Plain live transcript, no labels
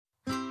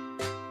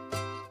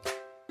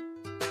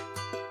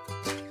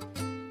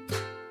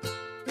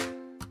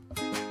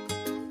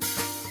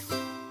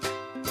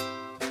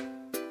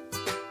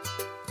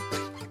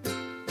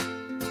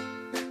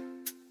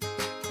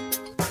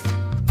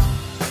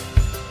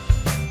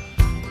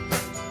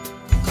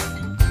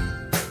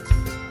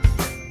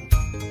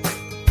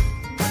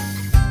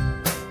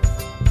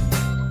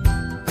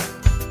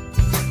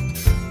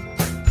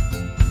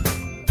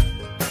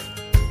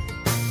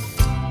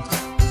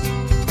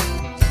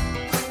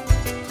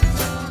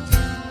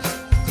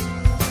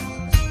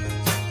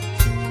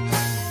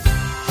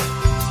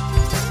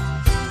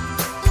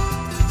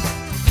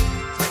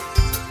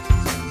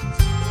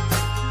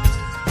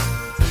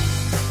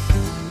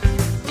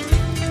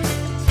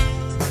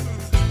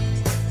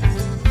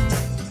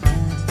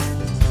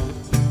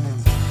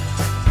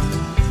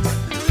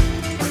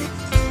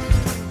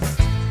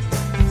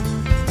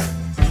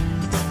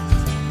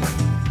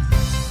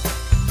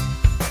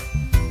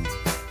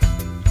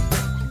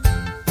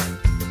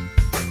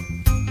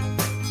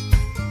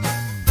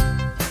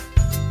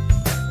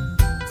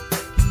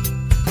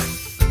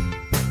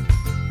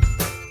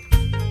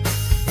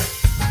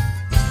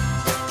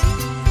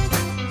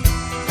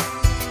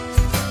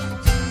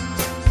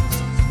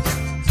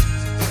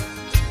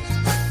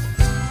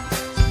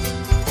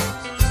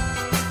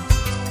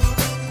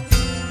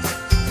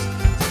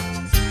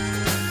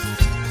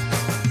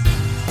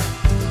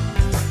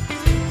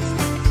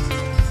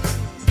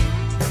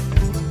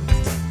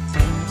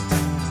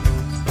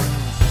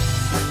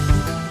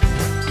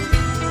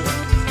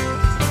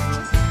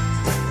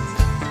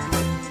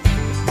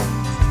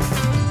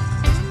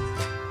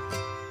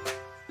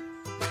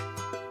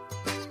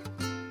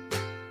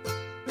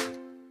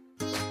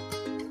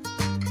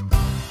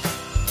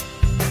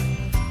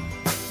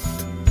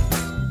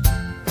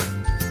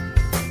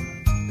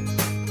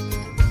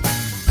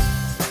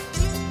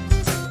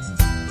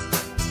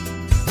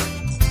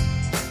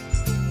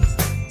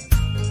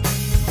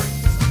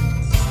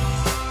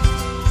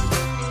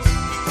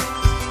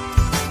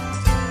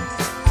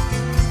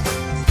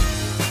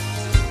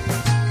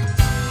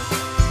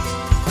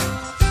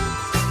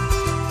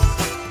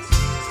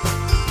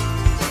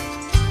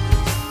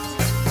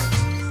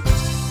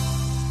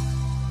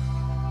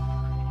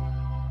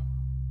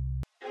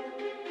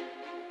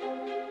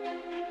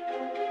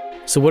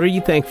So what are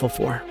you thankful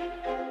for?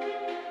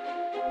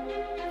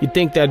 You'd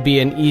think that'd be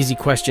an easy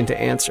question to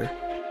answer.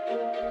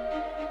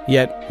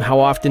 Yet, how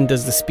often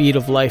does the speed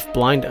of life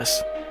blind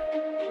us?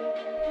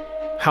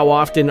 How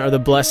often are the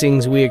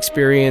blessings we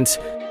experience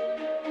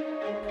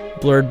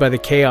blurred by the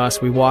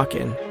chaos we walk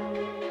in?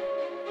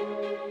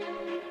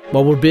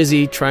 While we're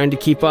busy trying to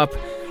keep up,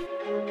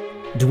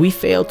 do we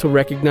fail to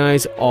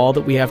recognize all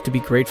that we have to be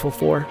grateful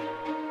for?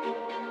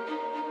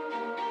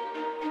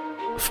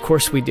 Of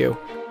course we do.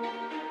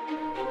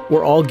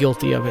 We're all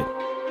guilty of it.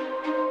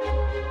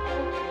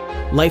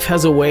 Life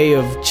has a way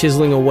of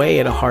chiseling away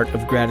at a heart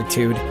of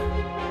gratitude.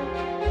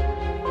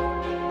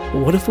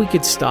 What if we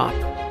could stop?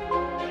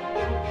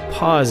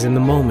 Pause in the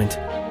moment.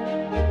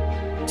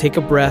 Take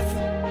a breath.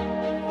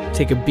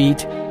 Take a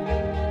beat.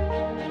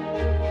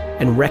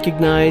 And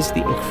recognize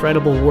the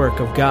incredible work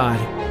of God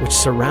which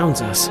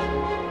surrounds us.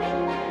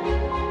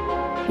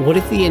 What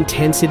if the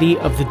intensity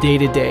of the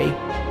day-to-day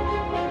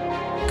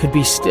could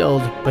be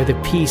stilled by the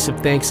peace of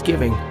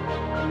thanksgiving?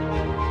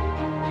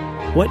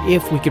 What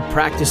if we could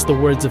practice the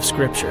words of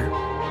Scripture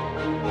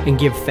and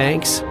give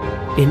thanks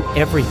in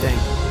everything?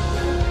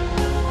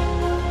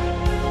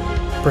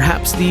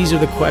 Perhaps these are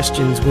the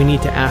questions we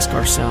need to ask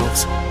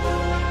ourselves.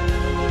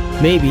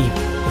 Maybe,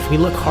 if we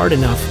look hard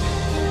enough,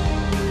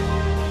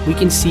 we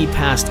can see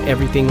past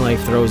everything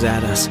life throws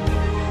at us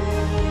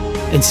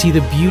and see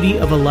the beauty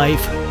of a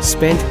life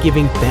spent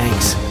giving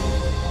thanks.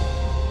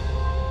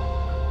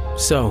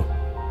 So,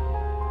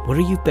 what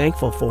are you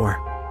thankful for?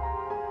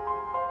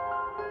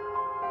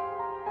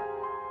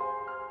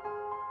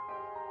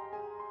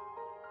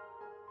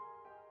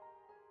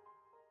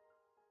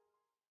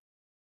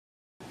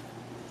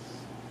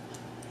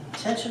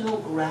 Intentional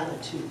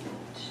gratitude.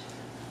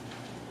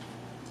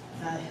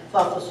 I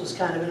thought this was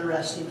kind of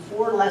interesting.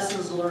 4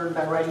 lessons learned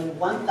by writing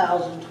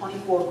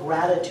 1,024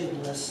 gratitude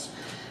lists.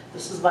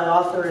 This is by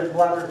author and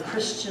blogger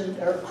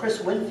Chris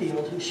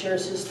Winfield, who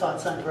shares his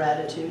thoughts on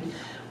gratitude.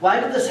 Why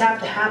did this have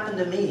to happen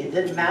to me? It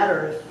didn't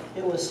matter if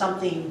it was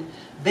something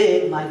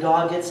big, my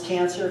dog gets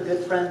cancer, a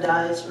good friend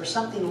dies, or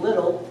something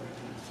little,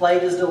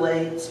 flight is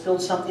delayed,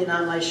 spilled something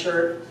on my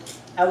shirt.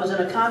 I was in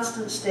a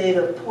constant state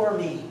of poor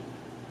me.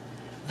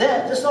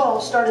 Then, this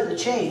all started to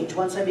change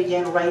once I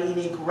began writing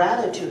a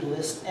gratitude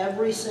list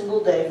every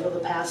single day for the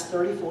past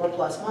 34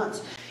 plus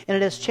months. And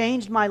it has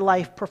changed my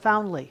life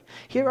profoundly.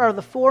 Here are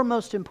the 4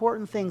 most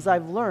important things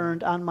I've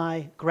learned on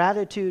my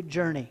gratitude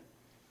journey.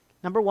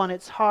 Number one,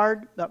 it's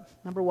hard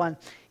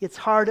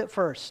at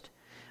first.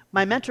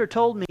 My mentor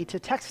told me to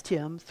text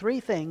him 3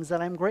 things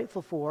that I'm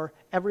grateful for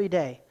every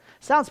day.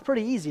 Sounds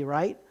pretty easy,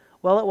 right?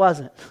 Well, it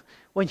wasn't.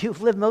 When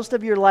you've lived most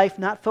of your life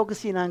not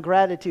focusing on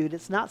gratitude,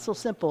 it's not so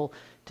simple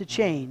to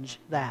change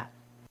that.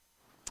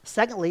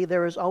 Secondly,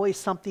 there is always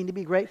something to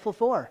be grateful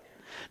for.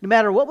 No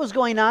matter what was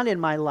going on in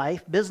my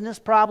life, business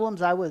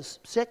problems, I was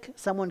sick,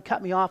 someone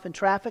cut me off in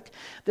traffic,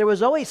 there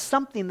was always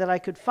something that I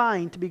could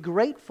find to be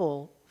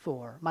grateful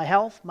for. My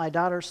health, my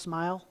daughter's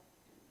smile,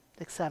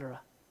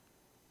 etc.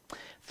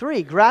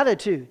 3,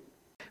 gratitude.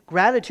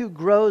 Gratitude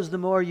grows the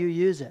more you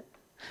use it.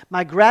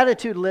 My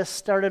gratitude list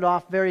started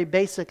off very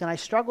basic, and I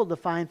struggled to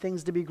find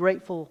things to be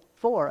grateful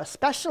for,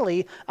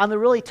 especially on the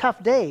really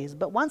tough days.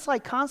 But once I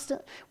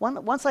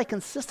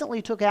consistently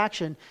took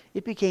action,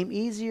 it became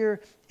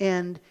easier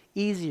and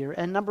easier.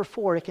 And number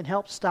 4, it can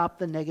help stop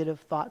the negative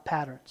thought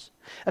patterns.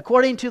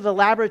 According to the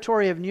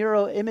Laboratory of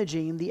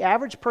Neuroimaging, the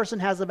average person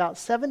has about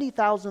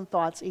 70,000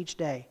 thoughts each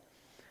day.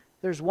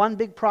 There's one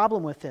big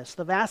problem with this.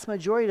 The vast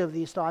majority of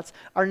these thoughts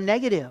are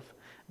negative.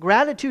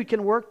 Gratitude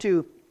can work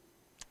to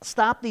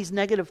stop these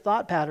negative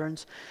thought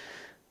patterns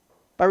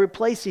by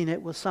replacing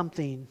it with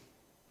something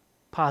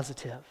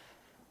positive.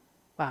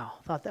 Wow,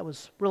 thought that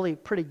was really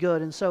pretty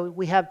good. And so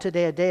we have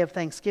today a day of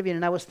Thanksgiving,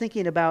 and I was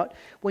thinking about,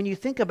 when you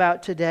think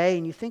about today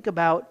and you think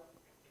about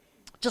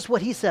just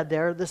what he said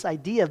there, this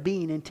idea of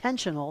being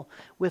intentional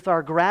with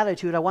our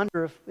gratitude, I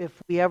wonder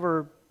if we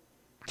ever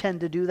tend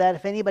to do that.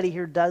 If anybody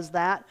here does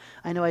that,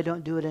 I know I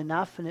don't do it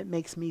enough, and it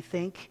makes me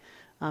think.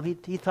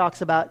 He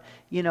talks about,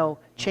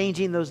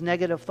 changing those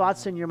negative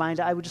thoughts in your mind.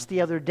 I was just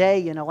the other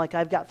day, like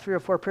I've got 3 or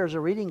 4 pairs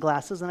of reading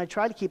glasses, and I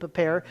try to keep a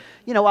pair,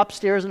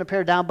 upstairs and a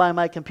pair down by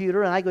my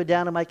computer. And I go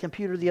down to my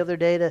computer the other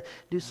day to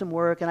do some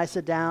work, and I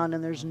sit down,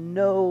 and there's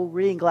no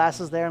reading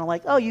glasses there. And I'm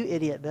like, oh, you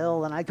idiot,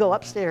 Bill. And I go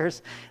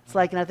upstairs. It's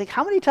like, and I think,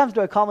 how many times do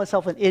I call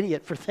myself an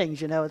idiot for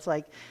things? It's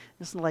like,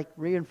 just like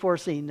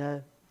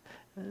reinforcing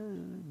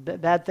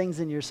bad things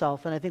in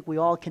yourself. And I think we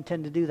all can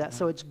tend to do that.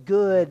 So it's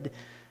good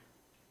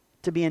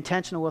to be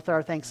intentional with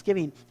our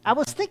Thanksgiving. I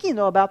was thinking,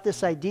 though, about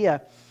this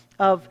idea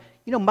of,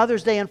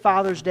 Mother's Day and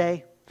Father's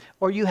Day,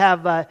 or you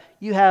have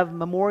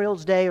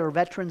Memorial's Day or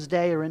Veterans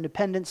Day or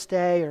Independence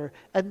Day,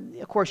 and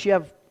of course you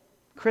have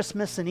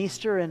Christmas and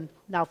Easter and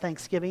now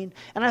Thanksgiving.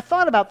 And I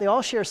thought about they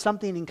all share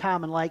something in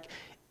common, like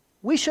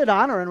we should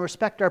honor and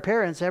respect our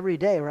parents every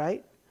day,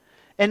 right?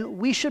 And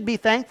we should be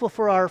thankful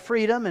for our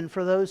freedom and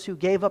for those who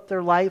gave up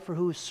their life or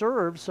who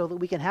served so that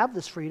we can have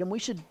this freedom. We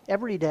should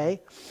every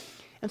day.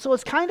 And so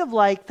it's kind of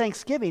like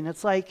Thanksgiving.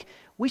 It's like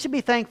we should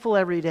be thankful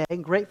every day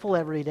and grateful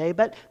every day,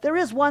 but there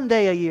is one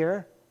day a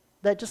year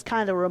that just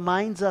kind of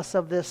reminds us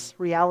of this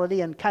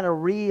reality and kind of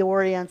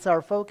reorients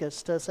our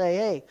focus to say,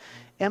 hey,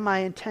 am I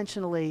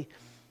intentionally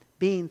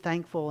being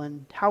thankful,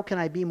 and how can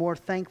I be more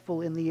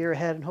thankful in the year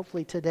ahead? And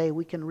hopefully today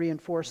we can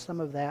reinforce some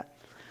of that.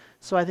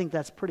 So I think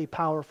that's pretty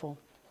powerful.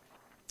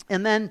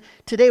 And then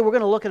today we're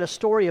going to look at a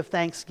story of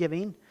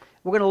thanksgiving.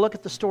 We're going to look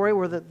at the story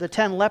where the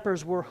 10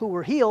 lepers who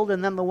were healed,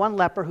 and then the one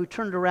leper who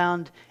turned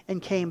around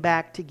and came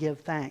back to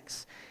give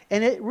thanks.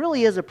 And it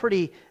really is a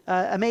pretty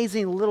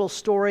amazing little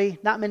story.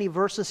 Not many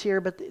verses here,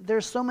 but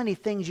there's so many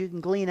things you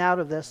can glean out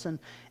of this, and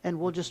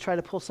we'll just try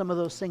to pull some of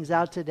those things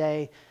out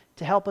today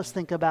to help us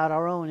think about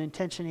our own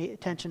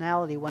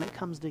intentionality when it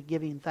comes to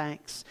giving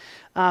thanks.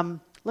 Let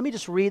me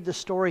just read the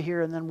story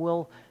here, and then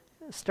we'll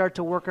start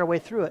to work our way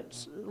through it.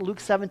 It's Luke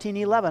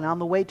 17:11, on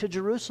the way to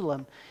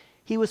Jerusalem,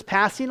 he was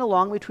passing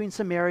along between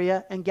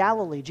Samaria and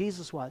Galilee,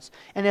 Jesus was.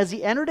 And as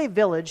he entered a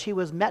village, he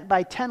was met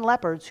by 10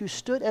 lepers who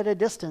stood at a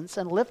distance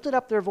and lifted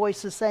up their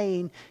voices,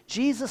 saying,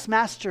 Jesus,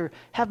 Master,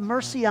 have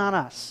mercy on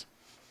us.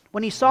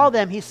 When he saw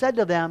them, he said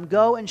to them,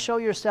 go and show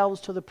yourselves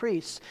to the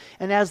priests.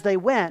 And as they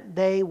went,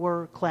 they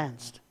were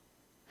cleansed.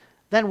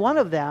 Then one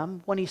of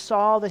them, when he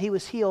saw that he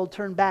was healed,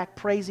 turned back,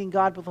 praising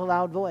God with a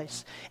loud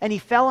voice. And he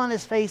fell on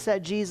his face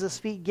at Jesus'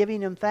 feet,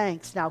 giving him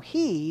thanks. Now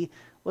he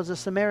was a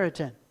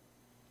Samaritan.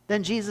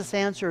 Then Jesus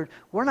answered,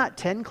 were not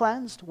 10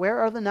 cleansed? Where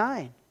are the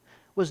 9?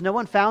 Was no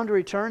one found to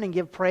return and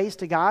give praise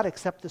to God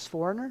except this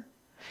foreigner?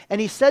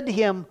 And he said to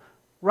him,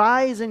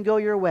 rise and go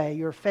your way.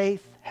 Your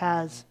faith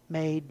has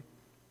made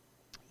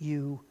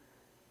you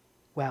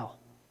well.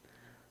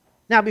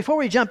 Now, before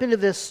we jump into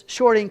this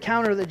short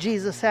encounter that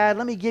Jesus had,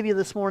 let me give you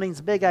this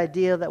morning's big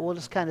idea that will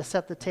just kind of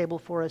set the table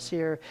for us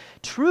here.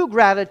 True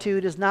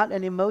gratitude is not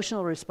an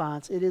emotional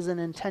response. It is an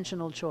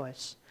intentional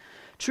choice.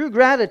 True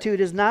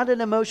gratitude is not an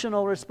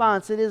emotional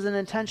response. It is an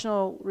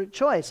intentional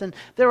choice. And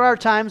there are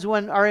times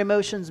when our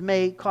emotions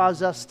may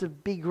cause us to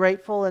be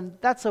grateful, and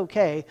that's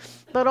okay.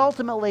 But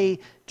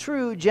ultimately,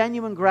 true,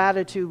 genuine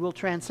gratitude will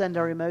transcend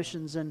our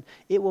emotions, and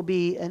it will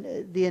be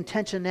the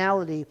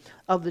intentionality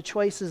of the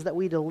choices that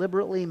we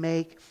deliberately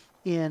make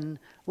in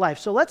life.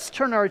 So let's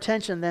turn our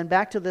attention then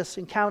back to this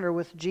encounter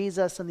with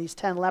Jesus and these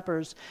 10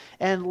 lepers,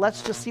 and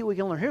let's just see what we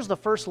can learn. Here's the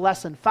first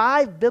lesson,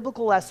 5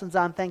 biblical lessons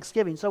on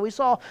Thanksgiving. So we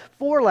saw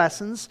 4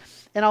 lessons,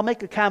 and I'll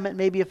make a comment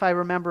maybe if I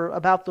remember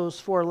about those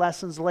 4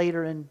 lessons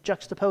later and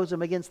juxtapose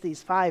them against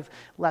these 5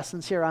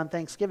 lessons here on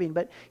Thanksgiving.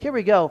 But here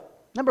we go.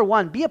 Number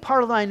 1, be a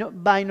part of the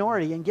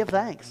minority and give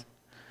thanks.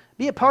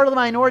 Be a part of the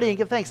minority and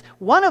give thanks.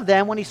 One of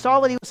them, when he saw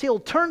that he was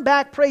healed, turned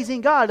back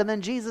praising God. And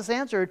then Jesus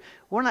answered,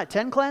 were not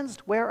 10 cleansed?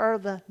 Where are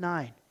the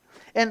 9?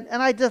 And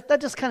that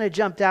just kind of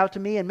jumped out to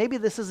me. And maybe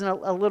this isn't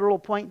a literal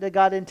point that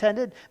God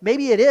intended.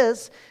 Maybe it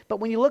is. But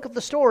when you look at the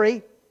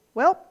story,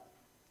 well,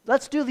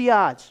 let's do the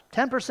odds.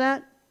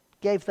 10%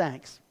 gave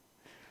thanks.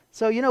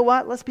 So you know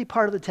what? Let's be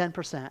part of the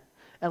 10%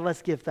 and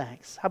let's give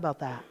thanks. How about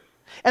that?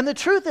 And the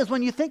truth is,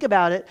 when you think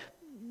about it,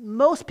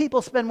 most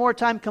people spend more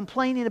time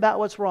complaining about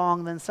what's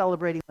wrong than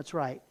celebrating what's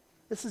right.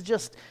 It's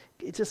just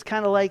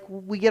kind of like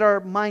we get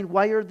our mind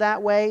wired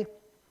that way,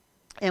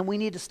 and we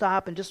need to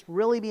stop and just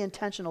really be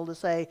intentional to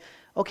say,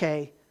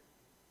 okay,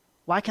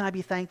 why can I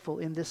be thankful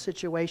in this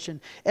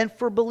situation? And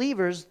for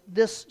believers,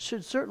 this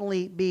should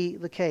certainly be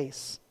the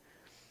case.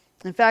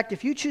 In fact,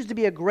 if you choose to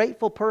be a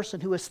grateful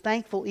person who is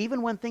thankful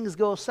even when things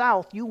go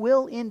south, you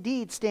will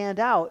indeed stand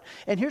out.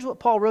 And here's what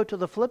Paul wrote to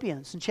the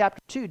Philippians in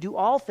chapter 2. Do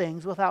all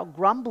things without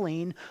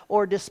grumbling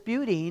or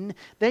disputing.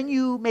 Then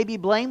you may be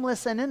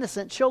blameless and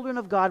innocent, children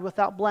of God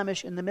without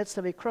blemish in the midst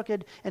of a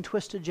crooked and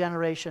twisted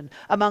generation,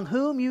 among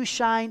whom you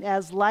shine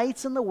as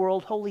lights in the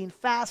world, holding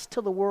fast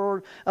to the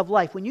word of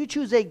life. When you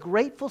choose a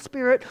grateful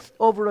spirit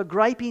over a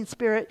griping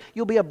spirit,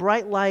 you'll be a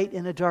bright light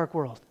in a dark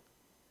world.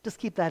 Just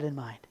keep that in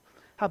mind.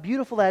 How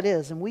beautiful that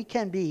is. And we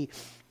can be,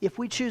 if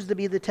we choose to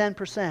be the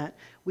 10%,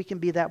 we can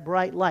be that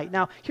bright light.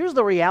 Now, here's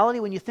the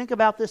reality when you think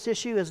about this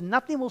issue is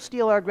nothing will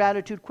steal our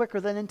gratitude quicker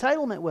than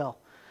entitlement will.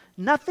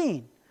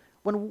 Nothing.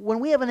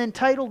 When we have an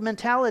entitled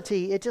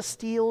mentality, it just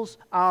steals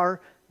our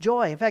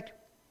joy. In fact,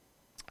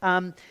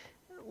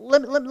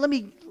 let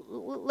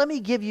me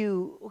give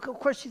you, of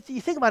course, you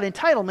think about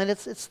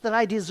entitlement, it's that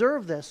I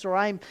deserve this, or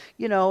I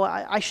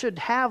should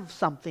have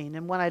something,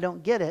 and when I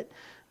don't get it,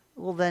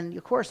 well then,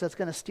 of course, that's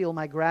going to steal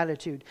my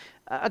gratitude.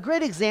 A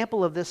great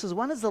example of this is,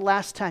 when is the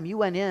last time you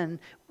went in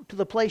to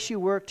the place you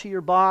work, to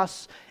your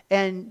boss,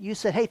 and you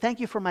said, hey,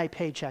 thank you for my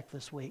paycheck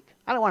this week.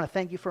 I don't want to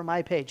thank you for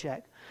my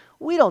paycheck.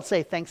 We don't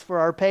say thanks for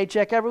our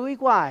paycheck every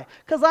week. Why?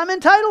 Because I'm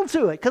entitled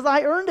to it, because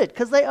I earned it,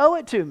 because they owe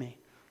it to me.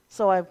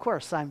 So, of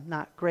course, I'm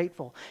not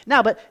grateful.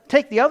 Now, but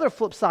take the other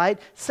flip side.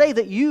 Say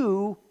that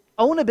you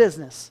own a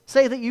business.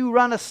 Say that you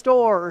run a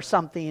store or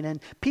something, and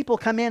people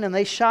come in and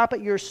they shop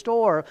at your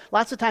store.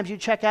 Lots of times you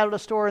check out at a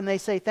store and they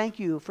say, thank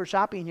you for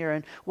shopping here.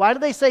 And why do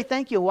they say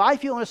thank you? Why,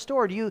 if you own a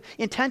store, do you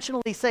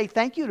intentionally say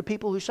thank you to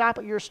people who shop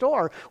at your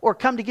store or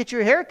come to get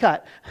your hair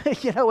cut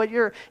at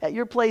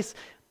your place?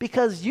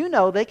 Because you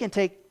know they can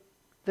take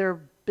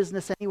their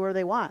business anywhere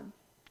they want.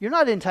 You're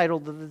not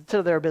entitled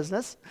to their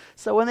business.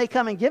 So when they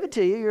come and give it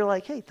to you, you're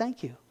like, hey,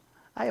 thank you.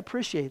 I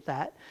appreciate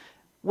that.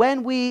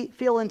 When we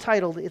feel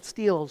entitled, it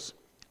steals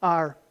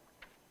our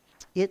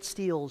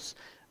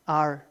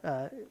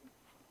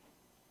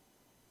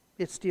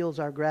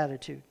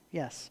gratitude.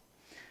 Yes.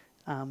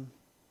 And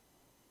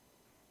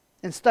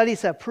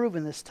studies have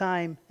proven this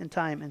time and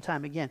time and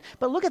time again.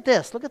 But look at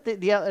this. Look at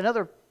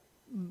another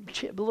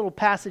little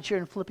passage here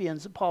in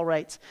Philippians that Paul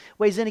writes.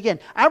 Weighs in again.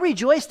 I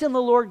rejoiced in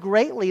the Lord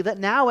greatly that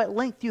now at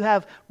length you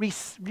have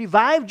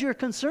revived your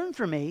concern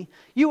for me.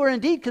 You were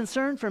indeed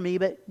concerned for me,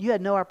 but you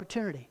had no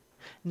opportunity.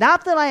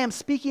 Not that I am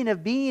speaking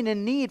of being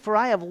in need, for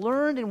I have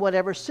learned in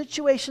whatever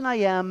situation I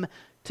am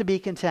to be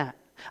content.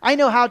 I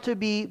know how to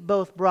be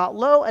both brought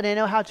low and I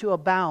know how to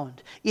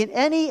abound. In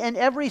any and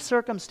every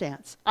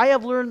circumstance, I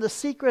have learned the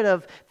secret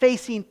of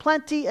facing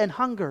plenty and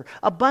hunger,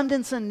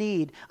 abundance and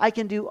need. I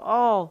can do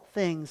all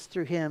things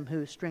through him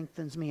who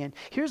strengthens me. And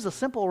here's the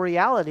simple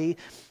reality.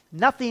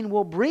 Nothing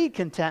will breed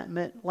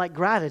contentment like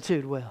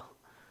gratitude will.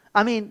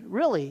 I mean,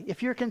 really,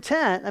 if you're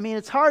content,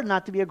 it's hard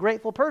not to be a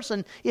grateful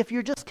person if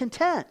you're just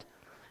content.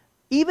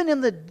 Even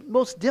in the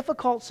most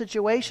difficult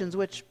situations,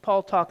 which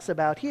Paul talks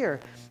about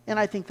here. And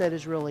I think that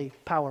is really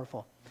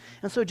powerful.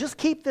 And so just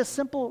keep this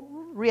simple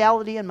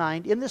reality in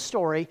mind. In this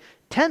story,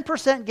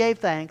 10% gave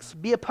thanks.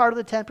 Be a part of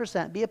the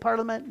 10%. Be a part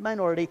of the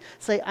minority.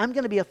 Say, I'm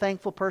going to be a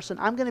thankful person.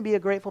 I'm going to be a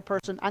grateful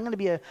person. I'm going to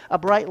be a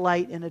bright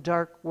light in a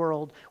dark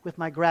world with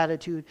my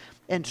gratitude.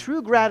 And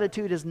true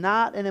gratitude is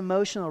not an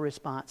emotional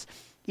response.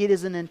 It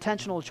is an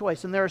intentional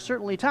choice. And there are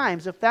certainly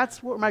times, if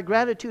that's what my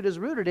gratitude is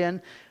rooted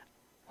in,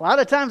 a lot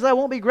of times I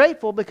won't be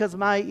grateful because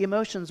my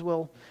emotions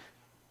will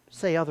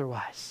say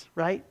otherwise,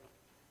 right?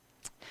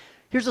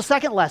 Here's the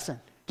second lesson.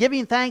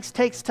 Giving thanks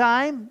takes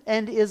time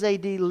and is a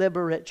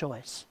deliberate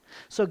choice.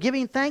 So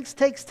giving thanks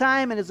takes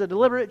time and is a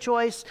deliberate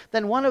choice.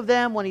 Then one of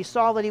them, when he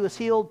saw that he was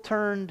healed,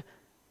 turned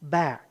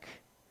back.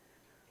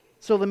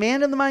 So the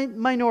man in the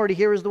minority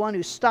here is the one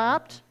who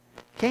stopped,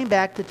 came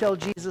back to tell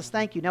Jesus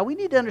thank you. Now we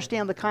need to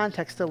understand the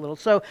context a little.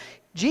 So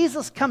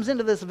Jesus comes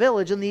into this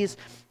village and these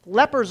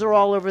lepers are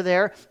all over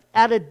there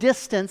at a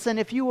distance. And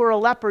if you were a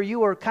leper, you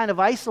were kind of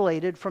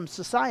isolated from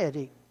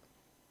society.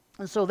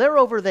 And so they're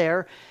over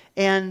there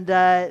and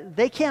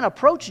they can't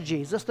approach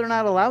Jesus. They're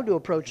not allowed to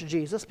approach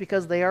Jesus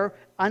because they are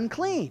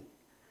unclean.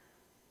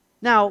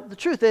 Now, the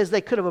truth is they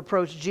could have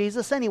approached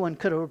Jesus. Anyone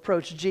could have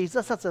approached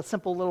Jesus. That's a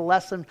simple little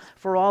lesson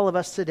for all of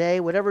us today.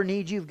 Whatever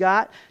need you've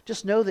got,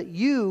 just know that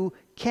you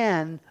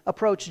can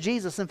approach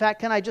Jesus. In fact,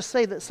 can I just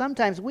say that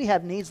sometimes we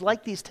have needs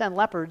like these 10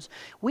 lepers.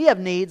 We have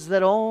needs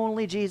that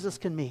only Jesus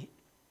can meet.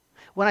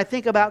 When I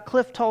think about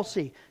Cliff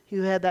Tulsi,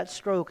 who had that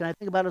stroke, and I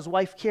think about his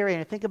wife Carrie, and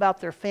I think about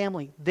their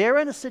family, they're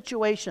in a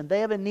situation,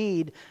 they have a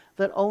need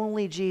that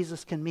only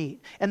Jesus can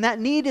meet. And that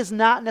need is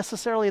not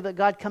necessarily that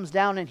God comes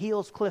down and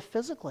heals Cliff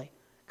physically,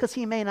 because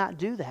he may not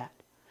do that.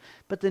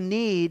 But the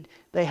need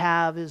they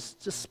have is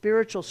just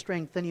spiritual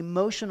strength and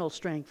emotional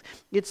strength.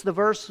 It's the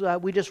verse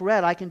we just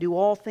read, I can do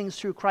all things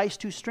through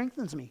Christ who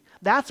strengthens me.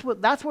 That's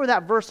where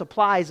that verse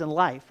applies in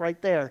life,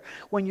 right there.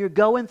 When you're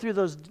going through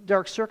those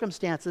dark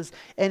circumstances,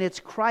 and it's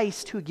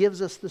Christ who gives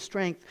us the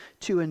strength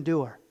to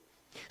endure.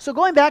 So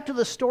going back to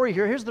the story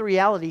here, here's the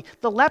reality.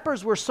 The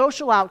lepers were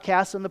social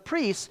outcasts, and the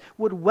priests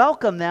would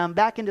welcome them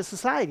back into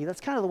society. That's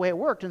kind of the way it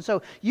worked. And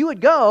so you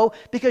would go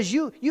because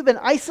you've been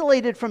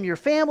isolated from your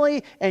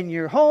family and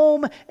your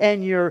home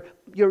and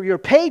your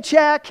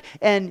paycheck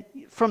and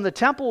from the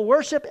temple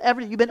worship.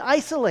 You've been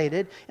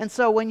isolated. And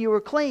so when you were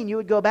clean, you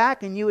would go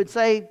back and you would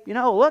say,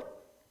 look,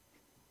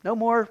 no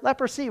more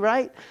leprosy,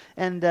 right?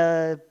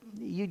 And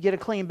you'd get a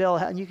clean bill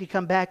and you could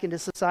come back into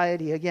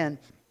society again.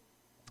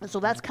 And so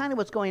that's kind of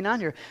what's going on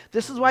here.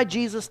 This is why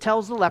Jesus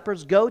tells the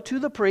lepers, go to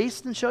the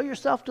priest and show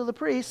yourself to the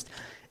priest,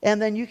 and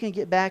then you can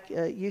get back,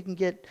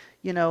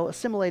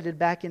 assimilated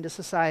back into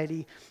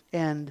society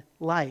and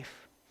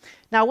life.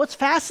 Now, what's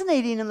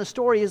fascinating in the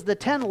story is the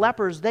 10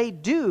 lepers, they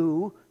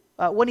do,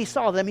 when he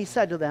saw them, he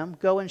said to them,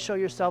 go and show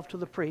yourself to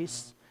the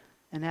priests.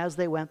 And as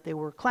they went, they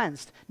were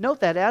cleansed.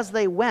 Note that as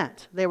they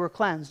went, they were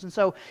cleansed. And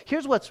so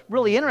here's what's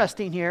really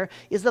interesting here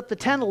is that the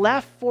 10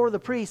 left for the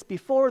priest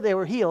before they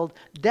were healed,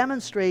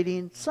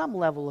 demonstrating some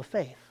level of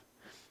faith.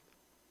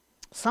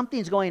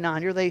 Something's going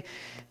on here.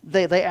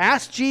 They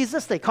ask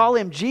Jesus, they call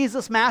him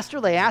Jesus Master,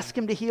 they ask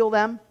him to heal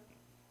them.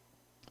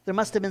 There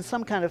must have been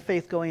some kind of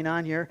faith going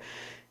on here.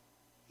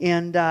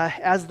 And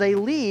as they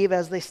leave,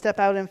 as they step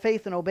out in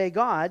faith and obey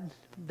God,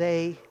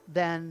 they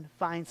then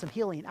find some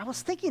healing. I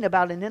was thinking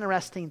about an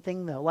interesting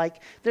thing though.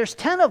 Like there's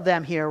 10 of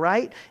them here,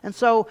 right? And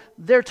so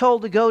they're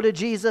told to go to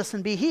Jesus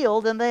and be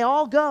healed, and they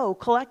all go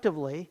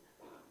collectively.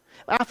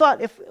 I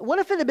thought, what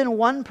if it had been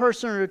one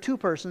person or two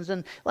persons?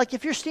 And like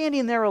if you're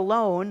standing there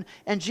alone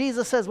and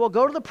Jesus says, well,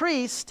 go to the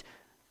priest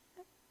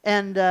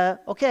and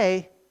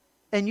okay,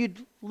 And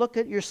you'd look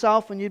at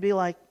yourself and you'd be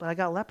like, but I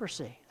got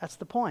leprosy. That's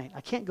the point.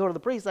 I can't go to the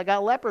priest. I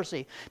got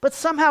leprosy. But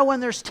somehow when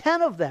there's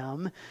 10 of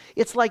them,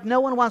 it's like no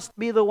one wants to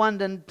be the one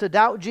to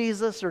doubt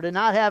Jesus or to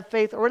not have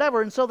faith or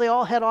whatever. And so they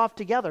all head off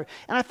together.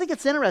 And I think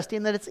it's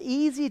interesting that it's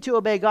easy to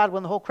obey God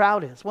when the whole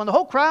crowd is. When the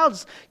whole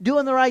crowd's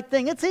doing the right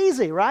thing, it's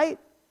easy, right?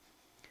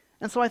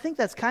 And so I think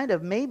that's kind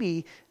of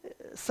maybe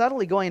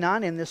subtly going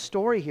on in this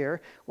story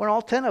here, when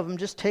all 10 of them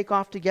just take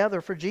off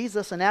together for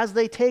Jesus. And as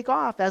they take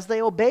off, as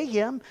they obey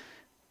him,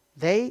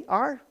 they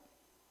are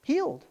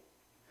healed.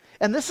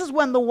 And this is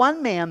when the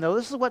one man, though,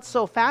 this is what's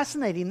so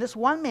fascinating. This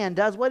one man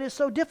does what is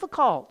so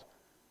difficult.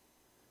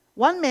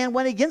 One man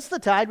went against the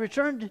tide,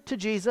 returned to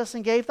Jesus,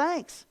 and gave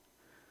thanks.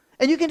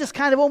 And you can just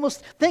kind of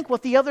almost think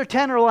what the other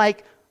 10 are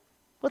like,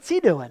 what's he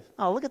doing?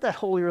 Oh, look at that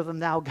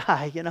holier-than-thou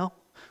guy, you know.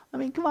 I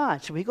mean, come on,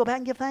 should we go back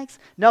and give thanks?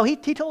 No, he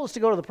told us to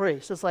go to the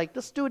priest. It's like,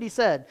 let's do what he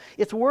said.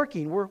 It's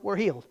working. We're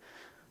healed.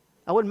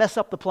 I wouldn't mess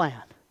up the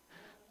plan.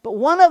 But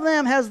one of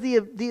them has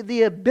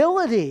the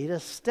ability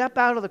to step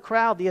out of the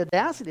crowd, the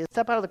audacity to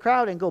step out of the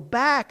crowd and go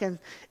back and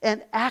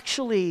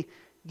actually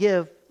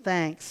give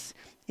thanks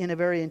in a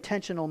very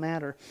intentional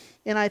manner.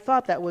 And I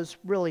thought that was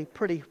really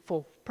pretty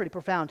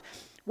profound.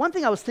 One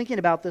thing I was thinking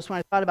about this when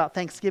I thought about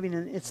Thanksgiving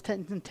and its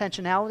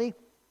intentionality,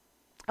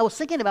 I was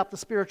thinking about the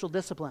spiritual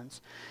disciplines,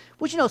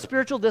 which,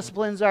 spiritual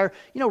disciplines are,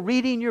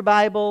 reading your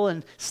Bible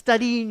and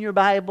studying your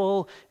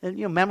Bible and,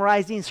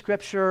 memorizing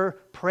Scripture,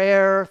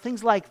 prayer,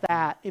 things like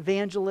that,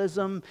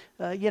 evangelism,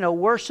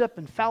 worship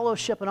and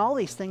fellowship and all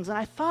these things. And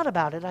I thought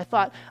about it. I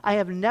thought, I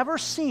have never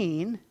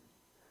seen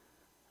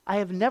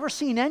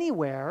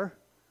anywhere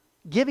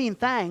giving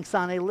thanks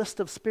on a list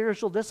of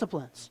spiritual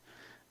disciplines.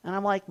 And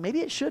I'm like,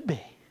 maybe it should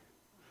be.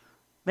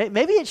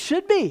 Maybe it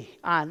should be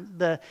on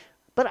the...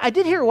 But I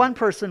did hear one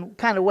person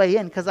kind of weigh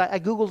in, because I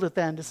Googled it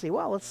then to see,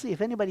 well, let's see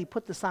if anybody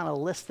put this on a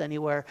list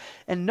anywhere.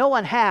 And no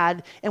one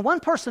had. And one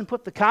person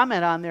put the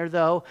comment on there,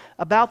 though,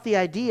 about the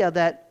idea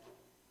that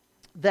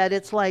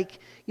it's like,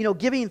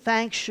 giving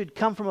thanks should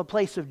come from a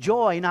place of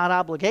joy, not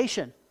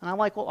obligation. And I'm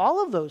like, well,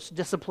 all of those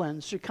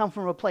disciplines should come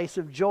from a place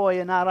of joy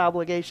and not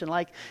obligation.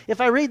 Like,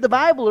 if I read the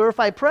Bible or if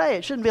I pray,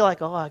 it shouldn't be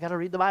like, oh, I got to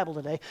read the Bible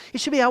today. It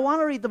should be, I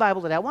want to read the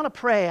Bible today. I want to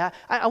pray.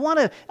 I want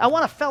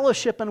to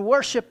fellowship and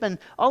worship and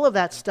all of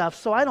that stuff.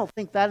 So I don't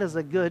think that is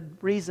a good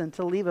reason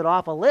to leave it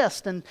off a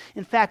list. And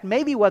in fact,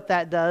 maybe what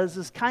that does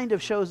is kind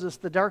of shows us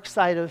the dark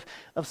side of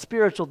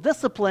spiritual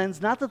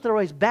disciplines. Not that they're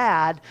always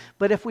bad,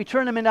 but if we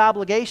turn them into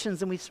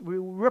obligations and we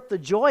rip the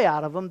joy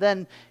out of them,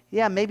 then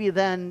maybe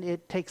then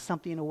it takes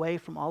something away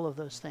from all of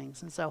those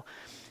things. And so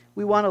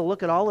we want to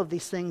look at all of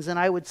these things, and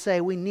I would say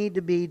we need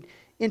to be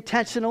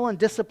intentional and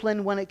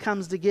disciplined when it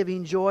comes to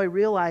giving joy,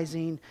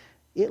 realizing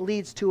it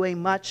leads to a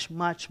much,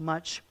 much,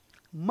 much,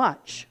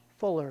 much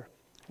fuller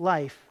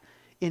life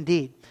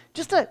indeed.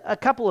 Just a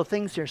couple of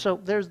things here. So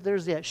there's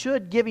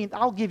that.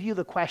 I'll give you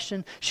the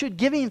question, should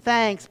giving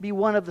thanks be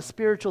one of the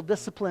spiritual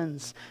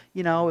disciplines?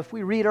 If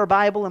we read our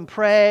Bible and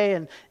pray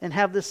and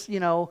have this,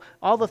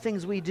 all the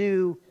things we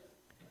do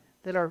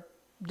that are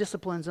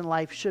disciplines in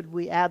life, should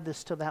we add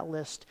this to that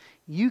list?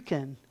 You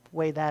can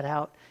weigh that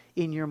out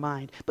in your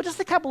mind. But just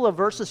a couple of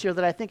verses here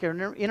that I think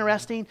are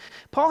interesting.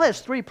 Paul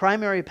has 3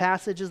 primary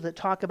passages that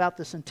talk about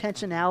this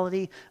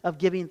intentionality of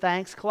giving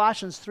thanks.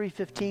 Colossians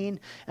 3:15,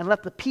 and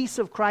let the peace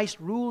of Christ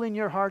rule in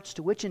your hearts,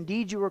 to which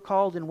indeed you were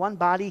called in one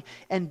body,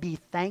 and be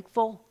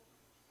thankful.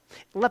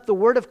 Let the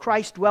word of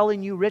Christ dwell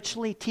in you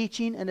richly,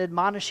 teaching and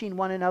admonishing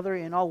one another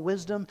in all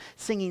wisdom,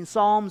 singing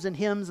psalms and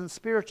hymns and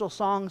spiritual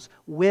songs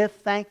with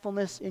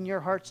thankfulness in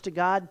your hearts to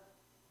God.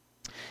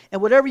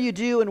 And whatever you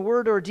do in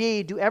word or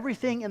deed, do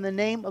everything in the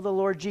name of the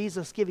Lord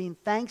Jesus, giving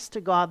thanks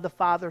to God the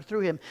Father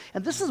through him.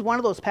 And this is one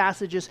of those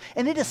passages,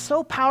 and it is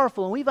so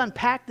powerful, and we've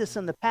unpacked this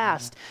in the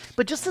past.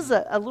 But just as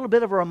a little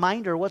bit of a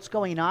reminder what's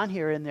going on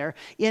here in there,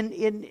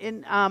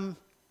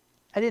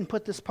 I didn't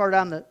put this part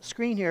on the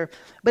screen here,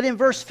 but in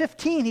verse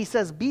 15 he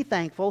says, be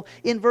thankful.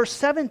 In verse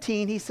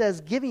 17 he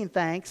says, giving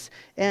thanks.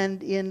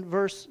 And in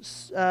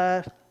verse,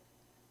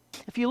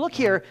 if you look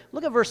here,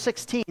 look at verse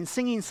 16,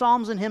 singing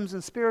psalms and hymns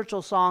and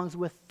spiritual songs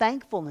with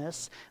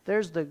thankfulness.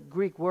 There's the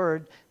Greek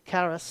word,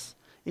 charis,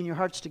 in your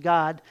hearts to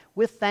God,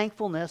 with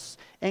thankfulness.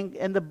 And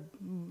the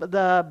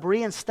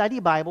Berean Study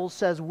Bible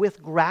says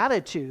with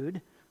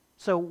gratitude.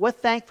 So with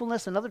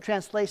thankfulness, another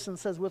translation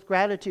says with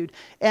gratitude,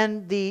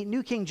 and the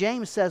New King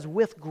James says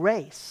with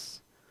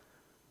grace.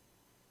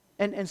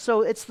 And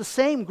so it's the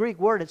same Greek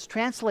word. It's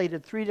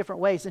translated 3 different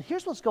ways. And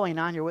here's what's going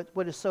on here.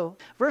 What is so?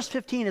 Verse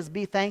 15 is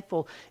be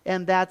thankful,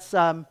 and that's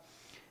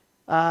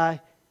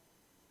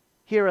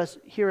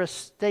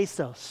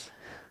hierostasos.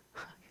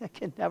 I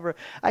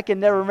can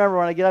never remember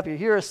when I get up here.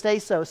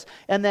 Hierostasos.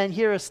 And then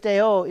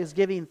hierosteo is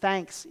giving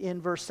thanks in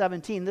verse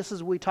 17.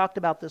 We talked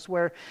about this,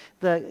 where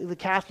the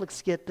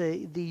Catholics get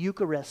the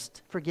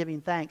Eucharist for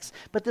giving thanks.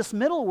 But this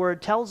middle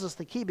word tells us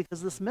the key,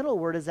 because this middle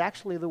word is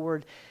actually the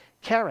word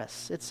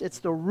charis. It's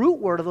the root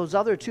word of those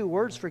other two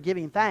words for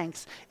giving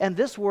thanks. And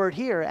this word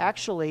here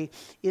actually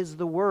is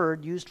the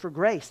word used for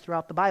grace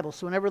throughout the Bible.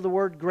 So whenever the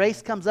word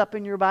grace comes up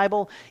in your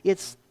Bible,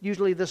 it's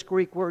usually this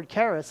Greek word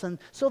charis. And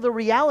so the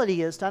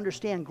reality is to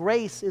understand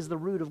grace is the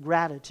root of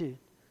gratitude.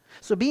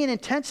 So being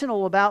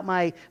intentional about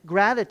my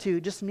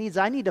gratitude just means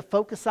I need to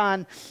focus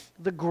on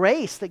the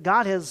grace that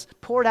God has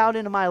poured out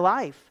into my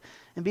life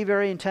and be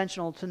very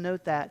intentional to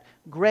note that.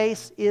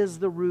 Grace is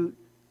the root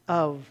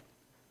of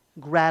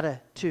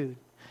gratitude.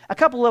 A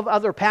couple of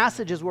other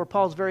passages where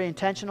Paul's very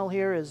intentional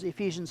here is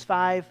Ephesians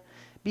 5.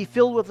 Be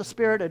filled with the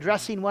Spirit,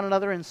 addressing one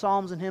another in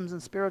psalms and hymns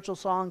and spiritual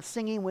songs,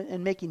 singing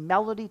and making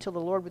melody to the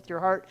Lord with your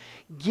heart,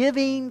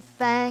 giving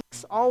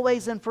thanks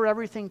always and for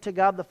everything to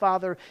God the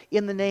Father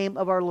in the name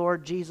of our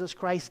Lord Jesus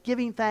Christ.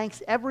 Giving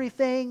thanks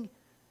everything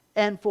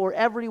and for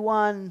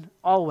everyone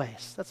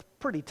always. That's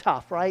pretty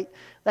tough, right?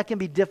 That can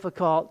be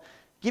difficult.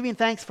 Giving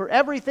thanks for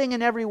everything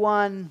and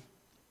everyone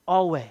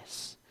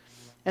always.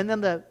 And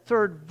then the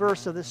third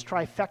verse of this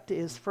trifecta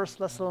is 1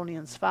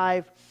 Thessalonians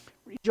 5.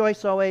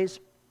 Rejoice always,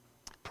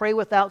 pray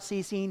without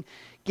ceasing,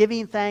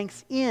 giving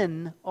thanks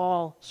in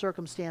all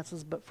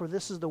circumstances, but for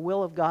this is the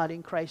will of God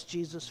in Christ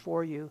Jesus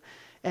for you.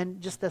 And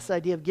just this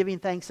idea of giving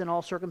thanks in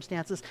all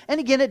circumstances.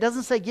 And again, it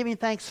doesn't say giving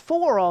thanks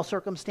for all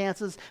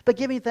circumstances, but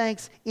giving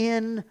thanks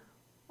in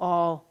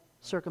all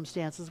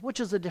circumstances, which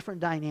is a different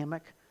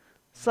dynamic.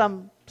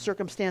 Some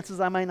circumstances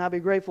I might not be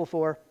grateful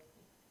for,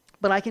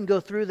 but I can go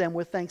through them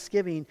with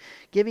thanksgiving,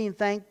 being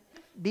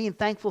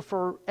thankful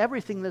for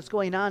everything that's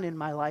going on in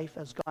my life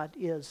as God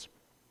is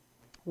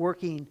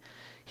working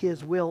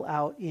His will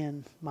out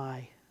in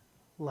my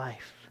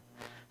life.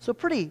 So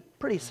pretty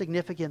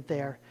significant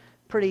there.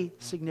 Pretty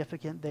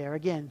significant there.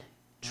 Again,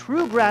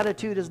 true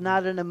gratitude is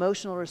not an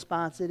emotional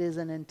response. It is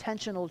an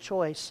intentional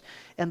choice.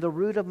 And the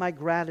root of my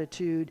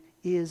gratitude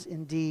is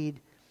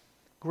indeed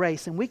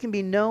grace. And we can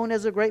be known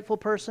as a grateful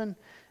person.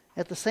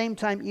 At the same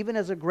time, even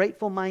as a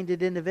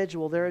grateful-minded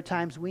individual, there are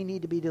times we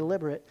need to be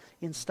deliberate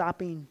in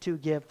stopping to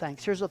give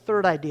thanks. Here's a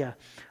third idea.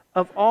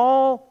 Of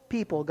all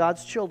people,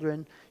 God's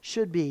children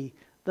should be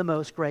the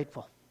most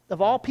grateful.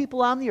 Of all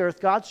people on the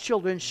earth, God's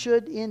children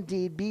should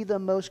indeed be the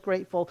most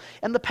grateful.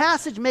 And the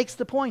passage makes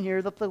the point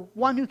here that the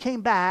one who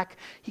came back,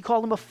 he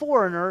called him a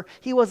foreigner.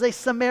 He was a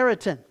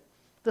Samaritan.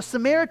 The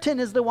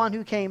Samaritan is the one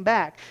who came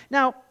back.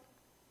 Now,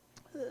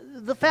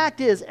 the fact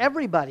is,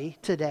 everybody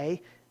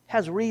today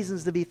has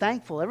reasons to be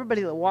thankful.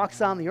 Everybody that walks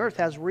on the earth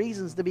has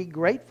reasons to be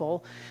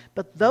grateful.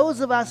 But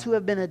those of us who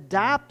have been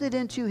adopted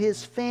into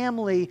His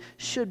family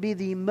should be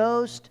the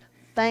most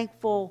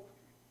thankful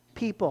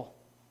people.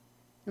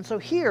 And so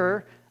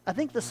here, I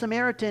think the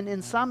Samaritan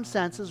in some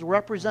senses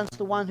represents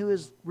the one who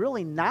is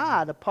really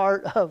not a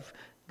part of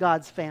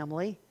God's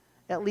family,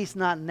 at least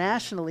not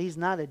nationally. He's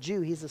not a Jew,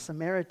 he's a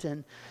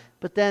Samaritan.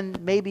 But then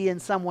maybe in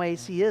some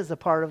ways he is a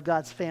part of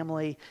God's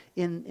family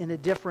in a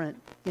different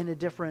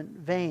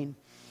vein.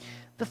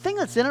 The thing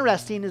that's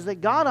interesting is that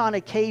God on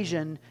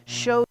occasion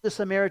showed the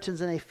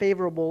Samaritans in a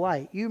favorable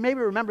light. You maybe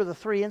remember the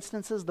three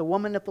instances, the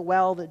woman at the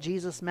well that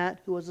Jesus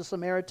met, who was a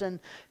Samaritan,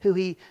 who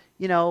he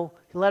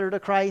led her to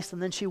Christ,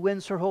 and then she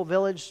wins her whole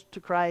village to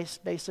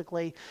Christ,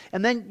 basically.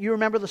 And then you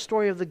remember the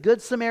story of the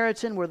Good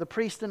Samaritan, where the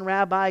priest and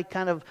rabbi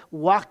kind of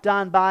walked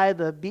on by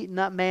the beaten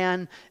up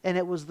man, and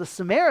it was the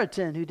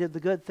Samaritan who did the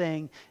good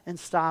thing and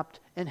stopped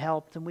and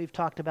helped. And we've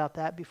talked about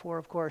that before,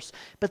 of course.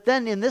 But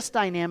then in this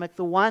dynamic,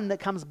 the one that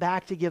comes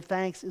back to give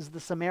thanks is the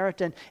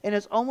Samaritan. And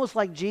it's almost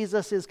like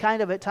Jesus is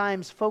kind of at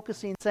times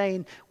focusing,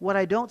 saying, what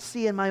I don't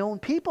see in my own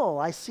people,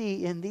 I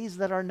see in these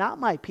that are not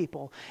my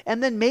people.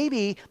 And then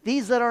maybe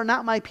these that are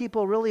not my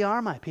people really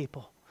are my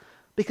people.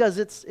 Because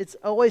it's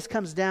always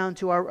comes down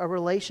to our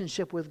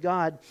relationship with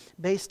God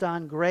based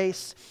on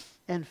grace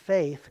and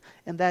faith.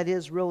 And that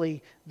is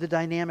really the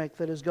dynamic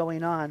that is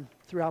going on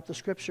throughout the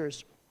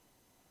Scriptures.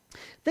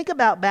 Think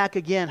about back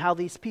again how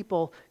these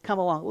people come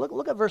along.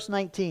 Look at verse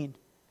 19.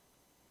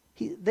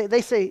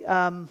 They say,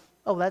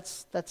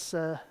 that's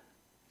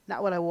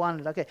not what I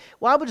wanted. Okay,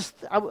 well,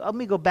 let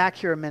me go back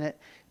here a minute.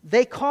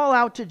 They call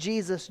out to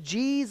Jesus,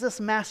 Jesus,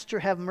 Master,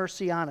 have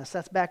mercy on us.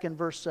 That's back in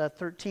verse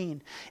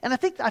 13. And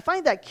I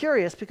find that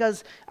curious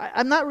because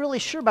I'm not really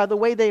sure by the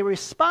way they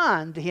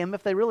respond to Him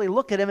if they really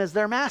look at Him as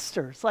their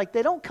master. It's like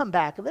they don't come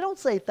back. They don't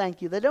say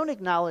thank you. They don't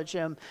acknowledge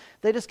Him.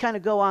 They just kind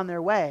of go on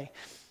their way.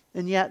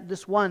 And yet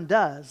this one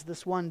does.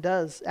 This one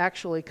does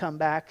actually come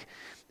back.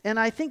 And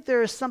I think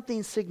there is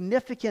something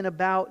significant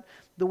about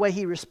the way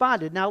he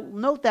responded. Now,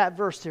 note that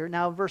verse here,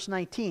 now verse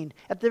 19.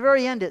 At the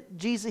very end,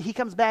 he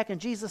comes back and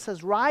Jesus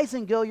says, rise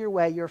and go your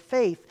way. Your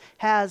faith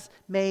has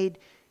made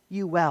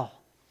you well.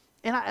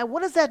 And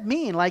what does that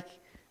mean? Like,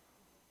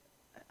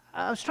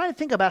 I was trying to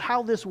think about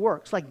how this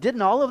works. Like,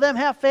 didn't all of them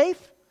have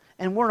faith?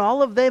 And weren't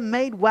all of them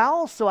made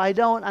well? So I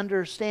don't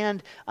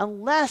understand,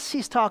 unless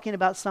he's talking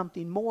about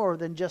something more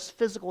than just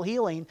physical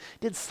healing.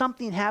 Did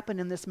something happen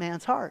in this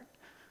man's heart?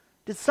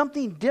 Did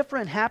something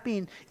different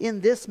happen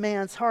in this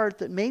man's heart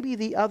that maybe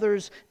the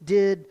others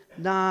did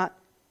not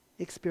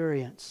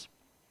experience?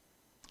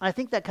 I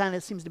think that kind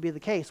of seems to be the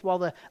case. While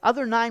the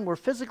other 9 were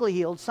physically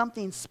healed,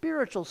 something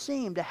spiritual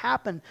seemed to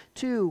happen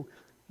to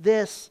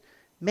this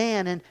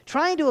man. And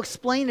trying to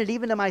explain it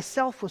even to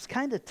myself was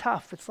kind of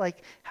tough. It's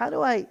like, how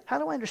do I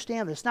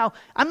understand this? Now,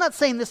 I'm not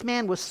saying this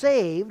man was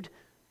saved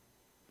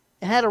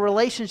and had a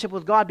relationship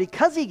with God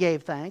because he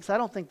gave thanks. I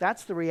don't think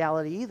that's the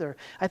reality either.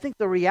 I think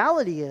the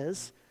reality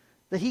is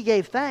that he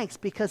gave thanks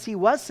because he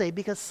was saved,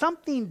 because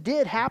something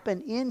did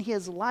happen in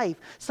his life.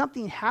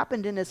 Something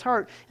happened in his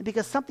heart. And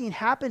because something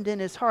happened in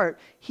his heart,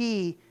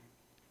 he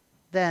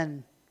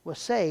then was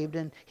saved.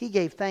 And he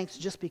gave thanks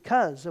just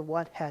because of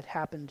what had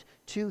happened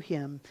to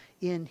him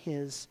in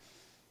his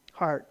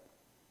heart.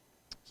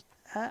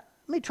 Let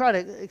me try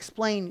to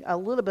explain a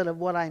little bit of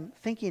what I'm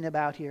thinking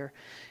about here.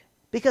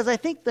 Because I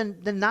think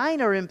the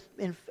 9 are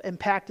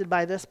impacted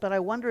by this, but I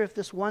wonder if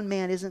this one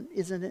man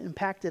isn't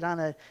impacted on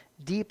a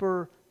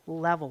deeper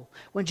level.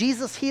 When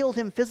Jesus healed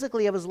him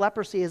physically of his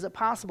leprosy, is it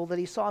possible that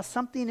he saw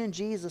something in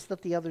Jesus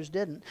that the others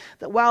didn't?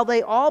 That while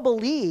they all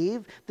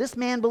believe, this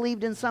man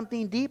believed in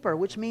something deeper,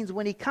 which means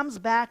when he comes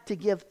back to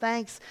give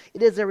thanks,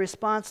 it is a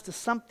response to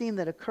something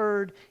that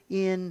occurred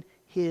in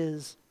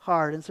his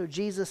heart. And so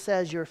Jesus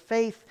says, your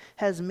faith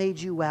has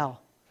made you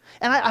well.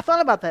 And I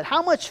thought about that.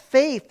 How much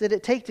faith did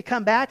it take to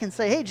come back and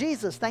say, hey,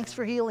 Jesus, thanks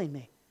for healing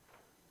me?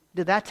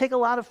 Did that take a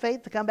lot of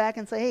faith to come back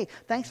and say, hey,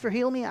 thanks for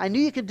healing me? I knew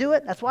you could do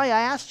it. That's why I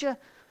asked you.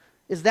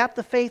 Is that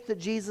the faith that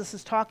Jesus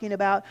is talking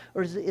about?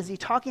 Or is he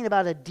talking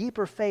about a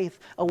deeper faith,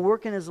 a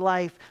work in his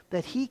life,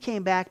 that he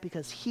came back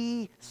because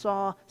he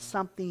saw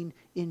something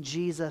in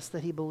Jesus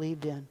that he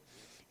believed in?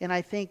 And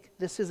I think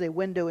this is a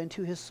window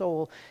into his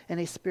soul and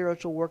a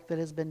spiritual work that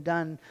has been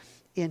done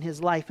in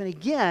his life. And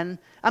again,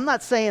 I'm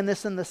not saying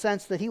this in the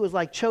sense that he was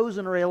like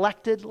chosen or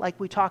elected, like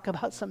we talk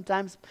about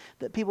sometimes,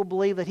 that people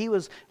believe that he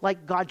was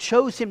like God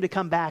chose him to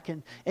come back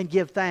and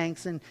give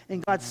thanks, and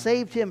God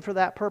saved him for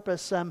that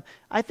purpose.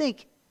 I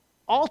think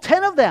all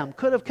 10 of them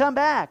could have come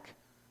back.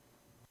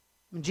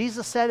 And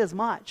Jesus said as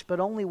much, but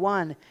only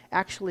one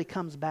actually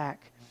comes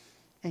back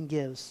and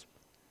gives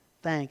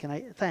thanks.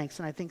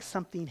 And I think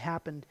something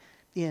happened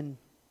in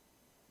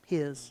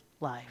his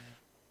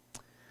life.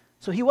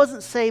 So he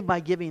wasn't saved by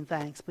giving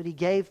thanks, but he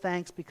gave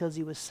thanks because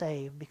he was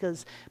saved.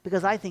 Because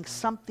I think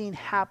something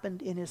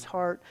happened in his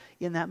heart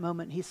in that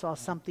moment. He saw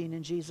something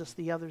in Jesus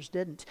the others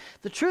didn't.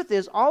 The truth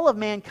is, all of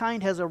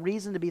mankind has a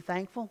reason to be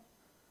thankful.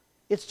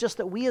 It's just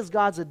that we as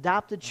God's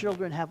adopted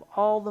children have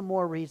all the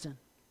more reason.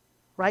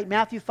 Right?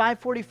 Matthew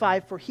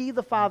 5:45, for he,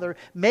 the Father,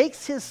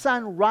 makes his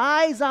sun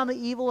rise on the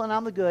evil and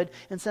on the good,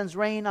 and sends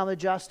rain on the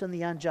just and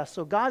the unjust.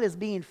 So God is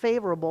being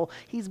favorable.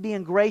 He's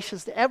being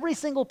gracious to every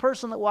single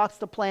person that walks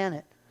the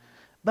planet.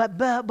 But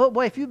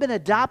boy, if you've been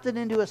adopted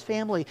into his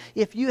family,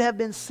 if you have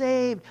been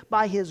saved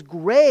by his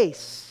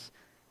grace,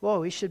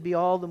 whoa, we should be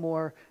all the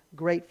more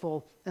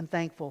grateful and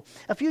thankful.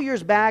 A few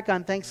years back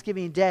on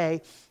Thanksgiving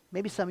Day,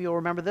 maybe some of you will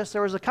remember this,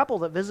 there was a couple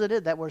that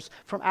visited that was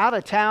from out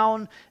of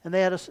town, and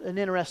they had an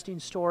interesting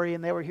story,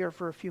 and they were here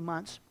for a few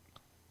months,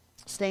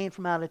 staying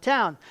from out of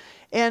town.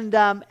 And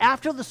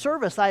after the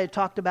service, I had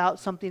talked about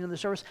something in the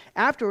service.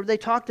 Afterward, they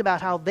talked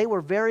about how they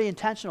were very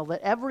intentional,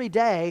 that every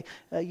day,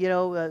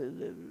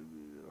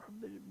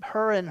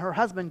 her and her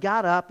husband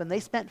got up and they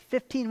spent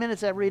 15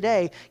 minutes every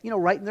day,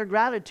 writing their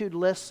gratitude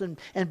lists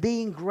and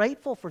being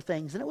grateful for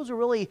things. And it was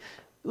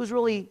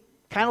really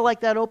kind of like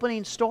that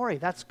opening story.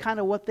 That's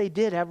kind of what they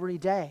did every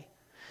day.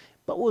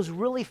 But what was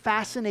really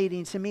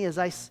fascinating to me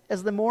as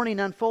the morning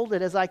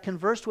unfolded, as I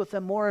conversed with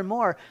them more and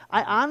more,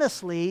 I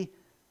honestly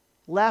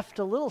left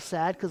a little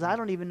sad because I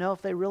don't even know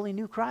if they really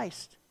knew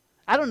Christ.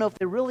 I don't know if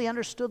they really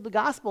understood the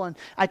gospel. And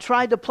I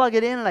tried to plug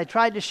it in and I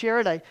tried to share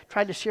it. I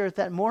tried to share it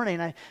that morning.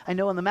 I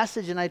know in the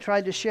message, and I